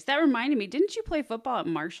hilarious. That reminded me, didn't you play football at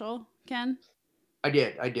Marshall, Ken? I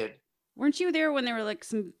did. Weren't you there when there were like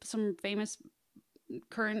some famous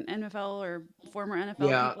current NFL or former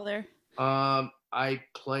NFL people there? I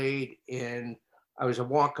played I was a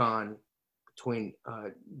walk-on between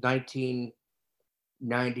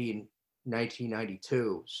 1990 and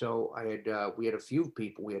 1992. So we had a few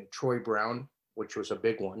people. We had Troy Brown, which was a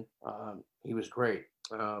big one. He was great.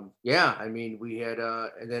 We had,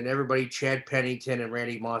 and then everybody, Chad Pennington and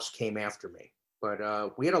Randy Moss came after me. But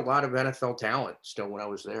we had a lot of NFL talent still when I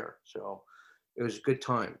was there. So it was a good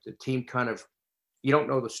time. The team you don't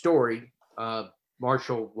know the story.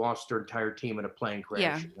 Marshall lost their entire team in a plane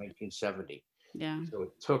crash in 1970. Yeah. So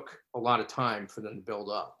it took a lot of time for them to build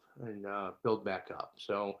up and build back up.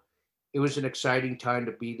 So it was an exciting time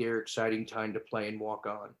to be there, exciting time to play and walk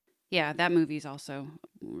on. Yeah, that movie's also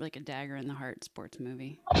like a dagger in the heart sports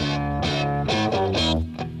movie.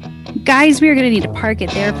 Guys, we are going to need to park it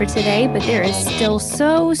there for today, but there is still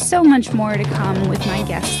so much more to come with my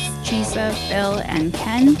guests, Chisa, Phil, and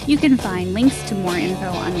Ken. You can find links to more info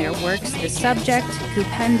on their works, The Subject,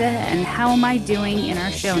 Kupenda, and How Am I Doing in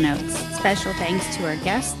our show notes. Special thanks to our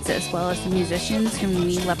guests, as well as the musicians whom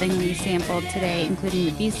we lovingly sampled today, including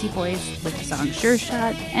the Beastie Boys with the song Sure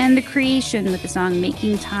Shot, and The Creation with the song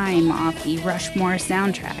Making Time off the Rushmore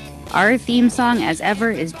soundtrack. Our theme song, as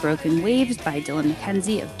ever, is Broken Waves by Dylan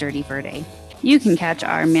McKenzie of Dirty Verde. You can catch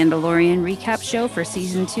our Mandalorian recap show for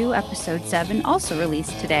Season 2, Episode 7, also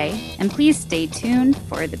released today. And please stay tuned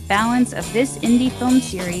for the balance of this indie film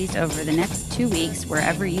series over the next 2 weeks,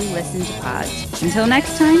 wherever you listen to pods. Until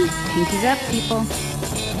next time, pinkies up, people.